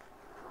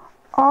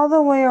all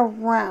the way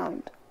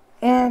around,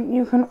 and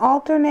you can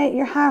alternate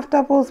your half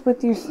doubles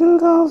with your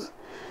singles.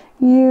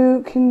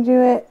 You can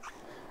do it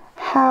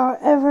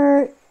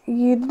however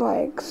you'd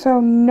like. So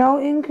no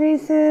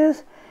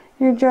increases,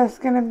 you're just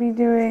going to be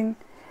doing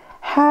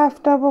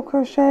half double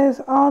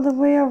crochets all the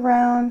way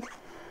around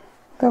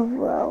the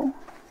row,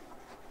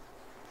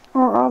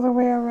 or all the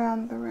way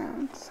around the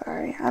round.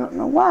 Sorry, I don't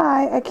know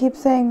why I keep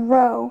saying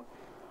row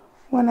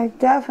when I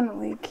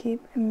definitely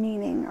keep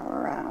meaning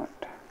around.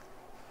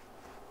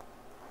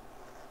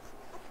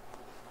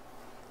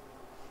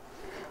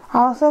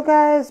 Also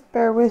guys,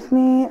 bear with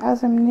me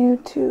as I'm new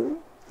to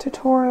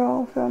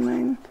tutorial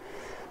filming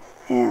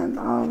and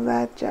all of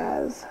that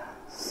jazz.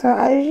 So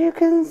as you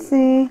can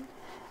see,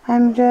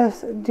 I'm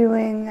just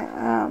doing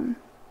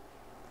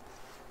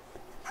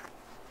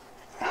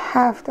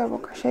half double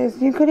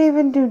crochets. You could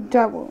even do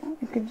double.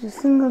 You could do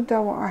single,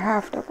 double, or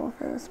half double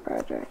for this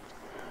project.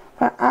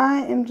 But I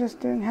am just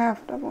doing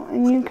half double,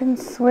 and you can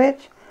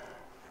switch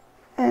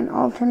and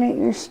alternate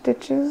your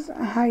stitches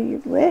how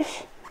you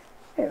wish.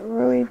 It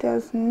really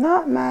does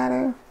not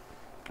matter.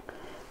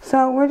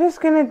 So we're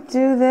just going to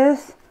do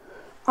this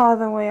all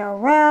the way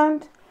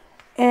around,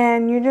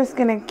 and you're just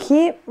going to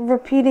keep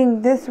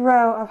repeating this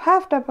row of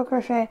half double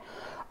crochet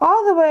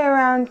all the way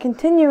around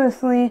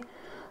continuously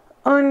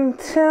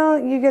until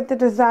you get the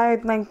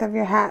desired length of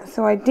your hat.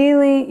 So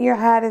ideally your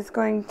hat is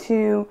going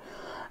to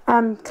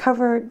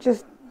cover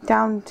just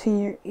down to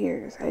your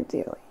ears,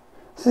 ideally.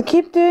 So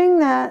keep doing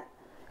that,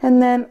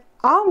 and then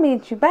I'll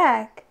meet you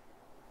back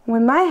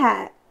when my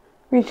hat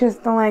reaches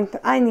the length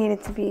that I need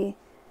it to be,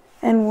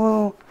 and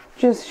we'll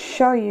just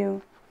show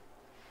you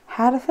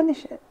how to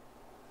finish it.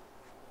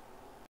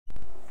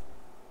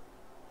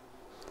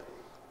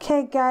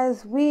 Okay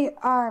guys, we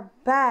are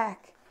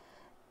back,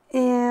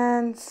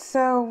 and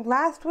so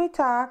last we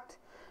talked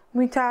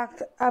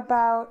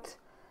about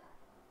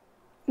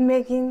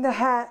making the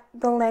hat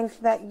the length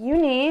that you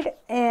need,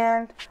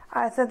 and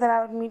I said that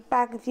I would meet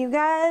back with you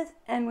guys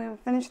and we would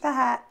finish the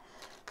hat.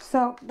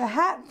 So the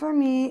hat for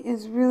me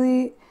is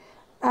really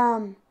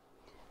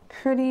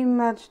pretty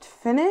much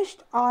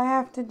finished. All I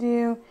have to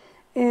do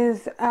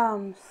is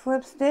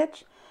slip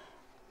stitch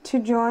to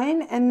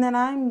join, and then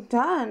I'm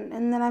done.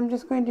 And then I'm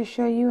just going to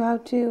show you how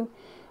to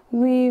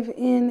weave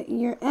in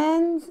your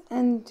ends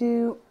and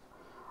do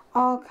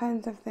all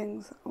kinds of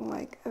things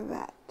like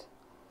that.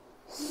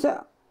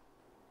 So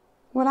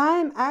what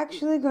I'm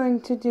actually going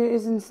to do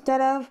is,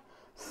 instead of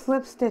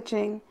slip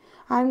stitching,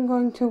 I'm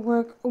going to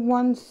work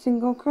one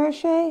single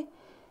crochet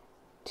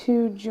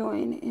to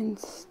join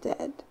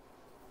instead.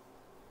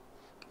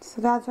 So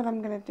that's what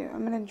I'm going to do.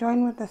 I'm going to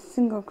join with a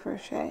single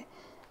crochet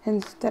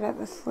instead of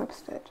a slip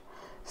stitch.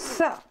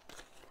 So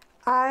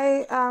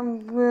I'm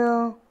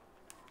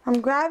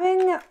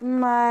grabbing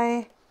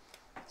my,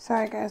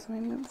 sorry guys,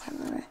 let me move this out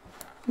of the way,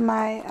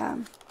 my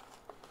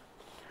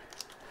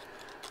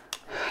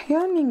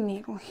yarning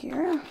needle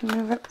here,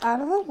 move it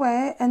out of the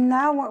way, and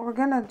now what we're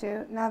going to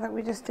do, now that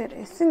we just did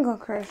a single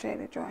crochet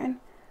to join,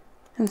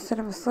 instead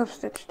of a slip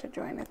stitch to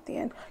join at the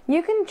end.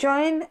 You can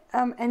join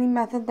any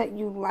method that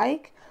you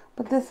like,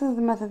 but this is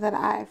the method that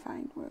I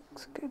find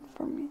works good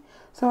for me.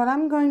 So what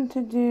I'm going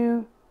to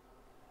do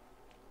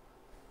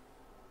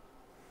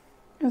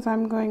is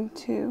I'm going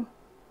to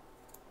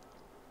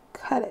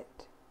cut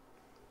it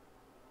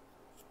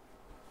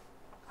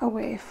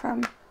away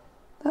from,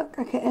 look,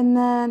 okay, and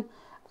then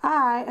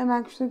I am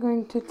actually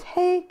going to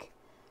take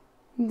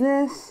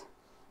this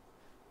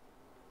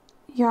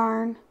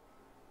yarn,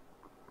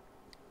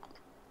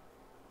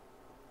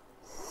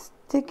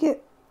 stick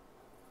it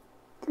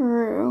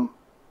through,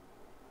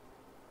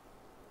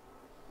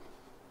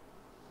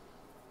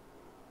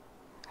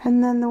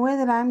 and then the way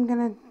that I'm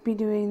going to be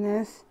doing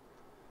this,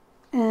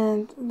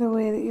 and the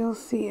way that you'll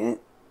see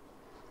it,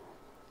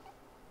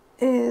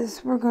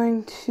 is we're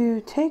going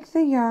to take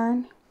the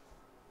yarn,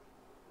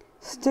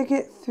 stick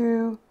it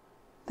through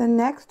the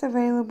next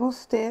available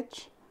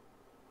stitch,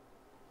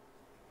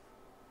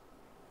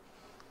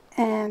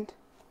 and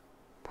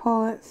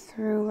pull it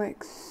through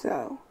like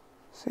so.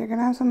 So you're going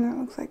to have something that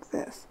looks like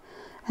this.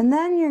 And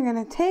then you're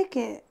going to take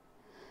it,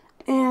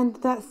 and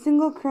that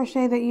single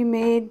crochet that you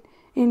made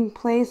in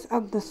place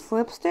of the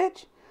slip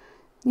stitch,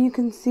 you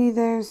can see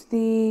there's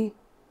the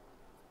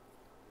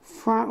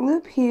front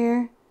loop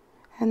here,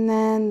 and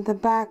then the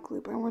back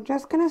loop, and we're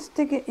just going to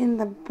stick it in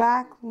the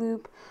back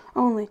loop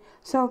only.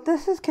 So if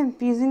this is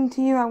confusing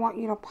to you, I want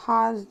you to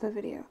pause the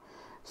video.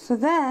 So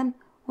then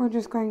we're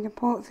just going to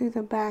pull it through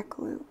the back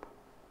loop,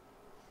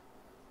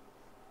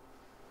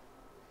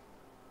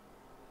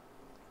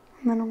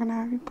 and then we're going to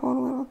have you pull it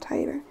a little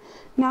tighter.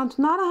 Now it's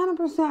not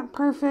 100%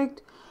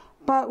 perfect,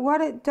 but what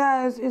it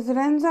does is it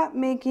ends up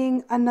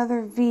making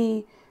another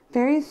V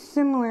very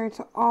similar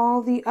to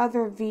all the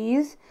other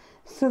V's,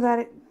 so that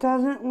it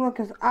doesn't look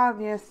as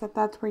obvious that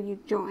that's where you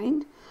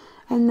joined.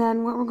 And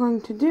then what we're going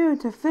to do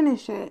to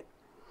finish it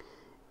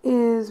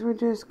is we're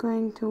just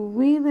going to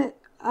weave it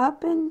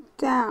up and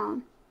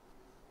down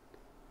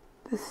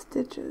the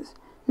stitches.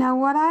 Now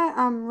what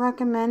I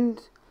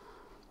recommend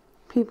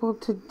people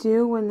to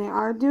do when they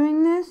are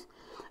doing this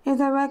is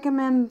I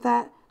recommend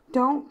that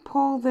don't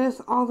pull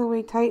this all the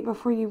way tight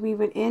before you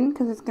weave it in,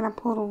 because it's going to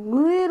pull it a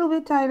little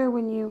bit tighter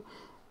when you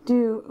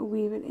do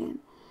weave it in.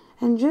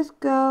 And just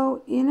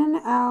go in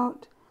and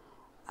out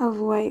of,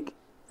 like,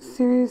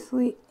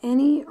 seriously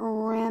any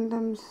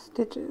random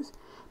stitches.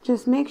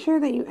 Just make sure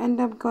that you end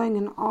up going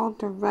in all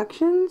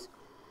directions,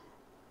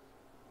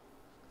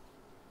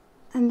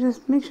 and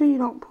just make sure you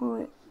don't pull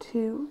it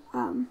too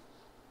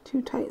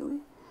tightly.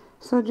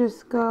 So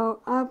just go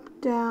up,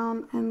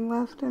 down, and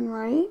left and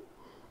right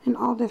in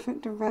all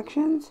different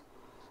directions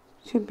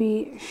to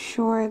be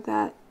sure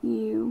that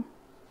you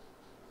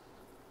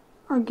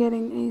are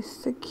getting a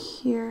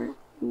secure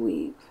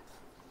weave.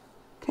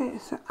 Okay,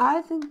 so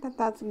I think that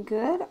that's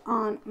good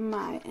on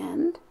my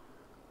end.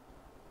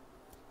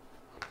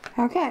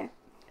 Okay,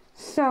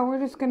 so we're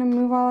just going to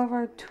move all of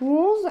our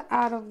tools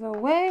out of the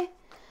way,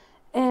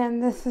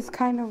 and this is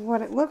kind of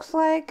what it looks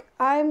like.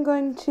 I'm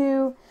going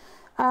to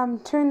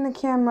turn the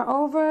camera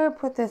over,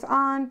 put this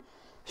on,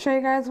 show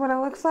you guys what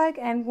it looks like,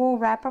 and we'll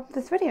wrap up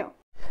this video.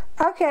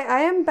 Okay, I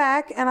am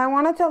back, and I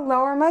wanted to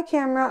lower my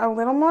camera a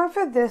little more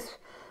for this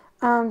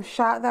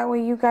shot, that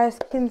way you guys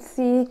can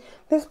see.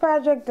 This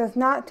project does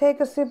not take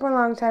a super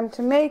long time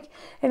to make.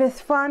 It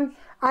is fun.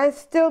 I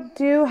still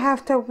do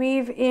have to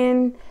weave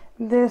in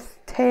this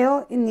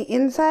tail in the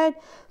inside,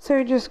 so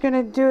you're just going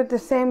to do it the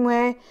same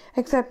way,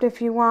 except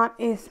if you want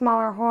a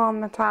smaller hole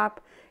on the top,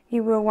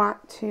 you will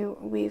want to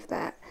weave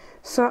that.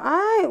 So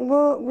I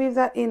will weave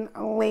that in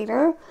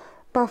later,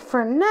 but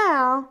for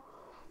now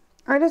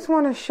I just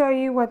want to show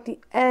you what the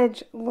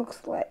edge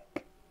looks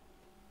like.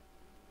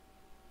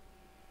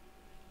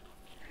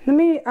 Let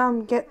me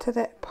get to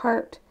that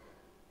part.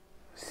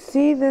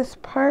 See this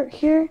part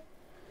here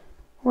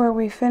where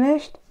we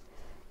finished?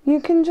 You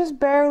can just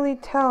barely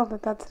tell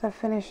that that's the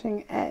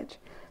finishing edge.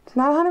 It's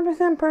not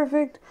 100%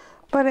 perfect,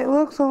 but it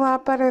looks a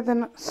lot better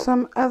than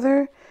some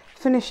other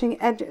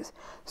finishing edges.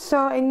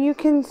 So, and you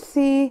can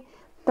see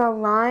the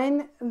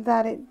line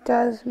that it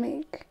does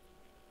make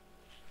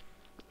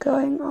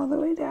going all the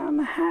way down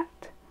the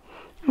hat.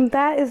 And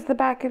that is the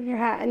back of your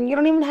hat, and you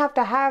don't even have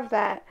to have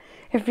that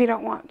if you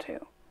don't want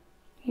to.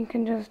 You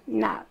can just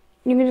not.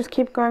 You can just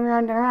keep going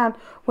around and around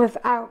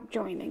without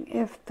joining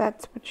if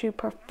that's what you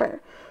prefer.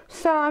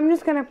 So I'm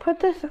just going to put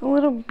this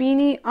little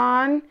beanie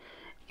on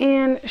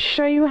and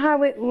show you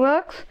how it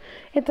looks.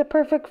 It's a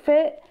perfect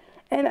fit,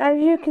 and as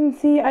you can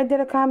see, I did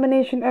a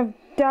combination of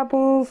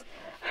doubles,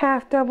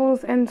 half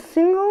doubles, and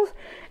singles,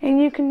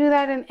 and you can do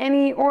that in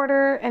any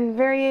order and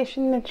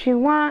variation that you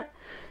want.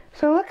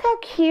 So look how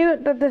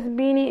cute that this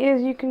beanie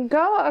is. You can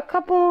go a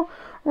couple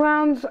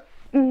rounds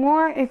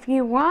more if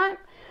you want,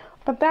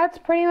 but that's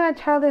pretty much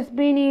how this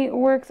beanie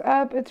works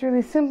up. It's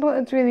really simple,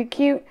 it's really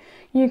cute.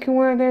 You can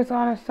wear this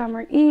on a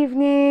summer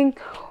evening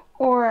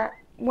or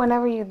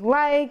whenever you'd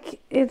like.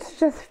 It's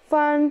just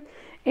fun,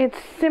 it's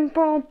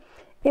simple.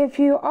 If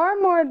you are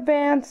more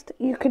advanced,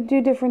 you could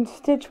do different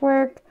stitch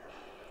work.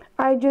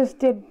 I just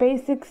did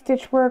basic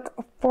stitch work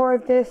for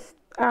this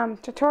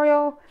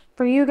tutorial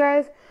for you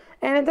guys,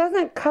 and it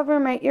doesn't cover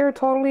my ear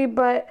totally,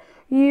 but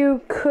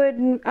you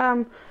could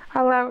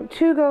allow it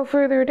to go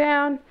further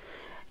down.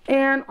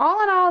 And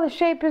all in all, the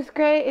shape is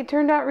great. It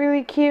turned out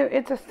really cute.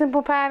 It's a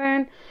simple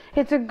pattern.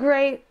 It's a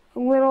great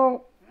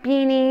little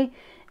beanie,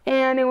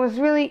 and it was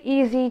really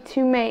easy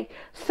to make.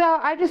 So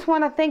I just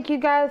want to thank you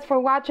guys for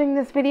watching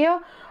this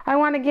video. I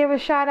want to give a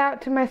shout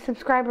out to my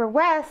subscriber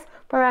Wes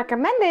for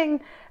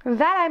recommending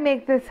that I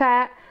make this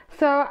hat.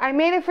 So I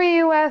made it for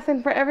you, Wes,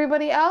 and for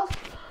everybody else.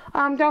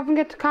 Don't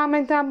forget to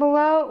comment down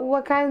below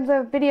what kinds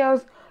of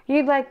videos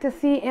you'd like to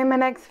see in my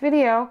next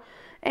video.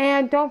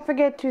 And don't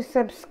forget to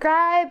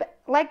subscribe,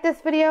 like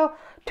this video,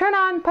 turn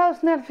on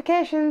post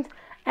notifications,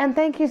 and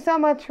thank you so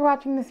much for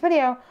watching this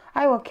video.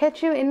 I will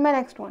catch you in my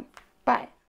next one. Bye.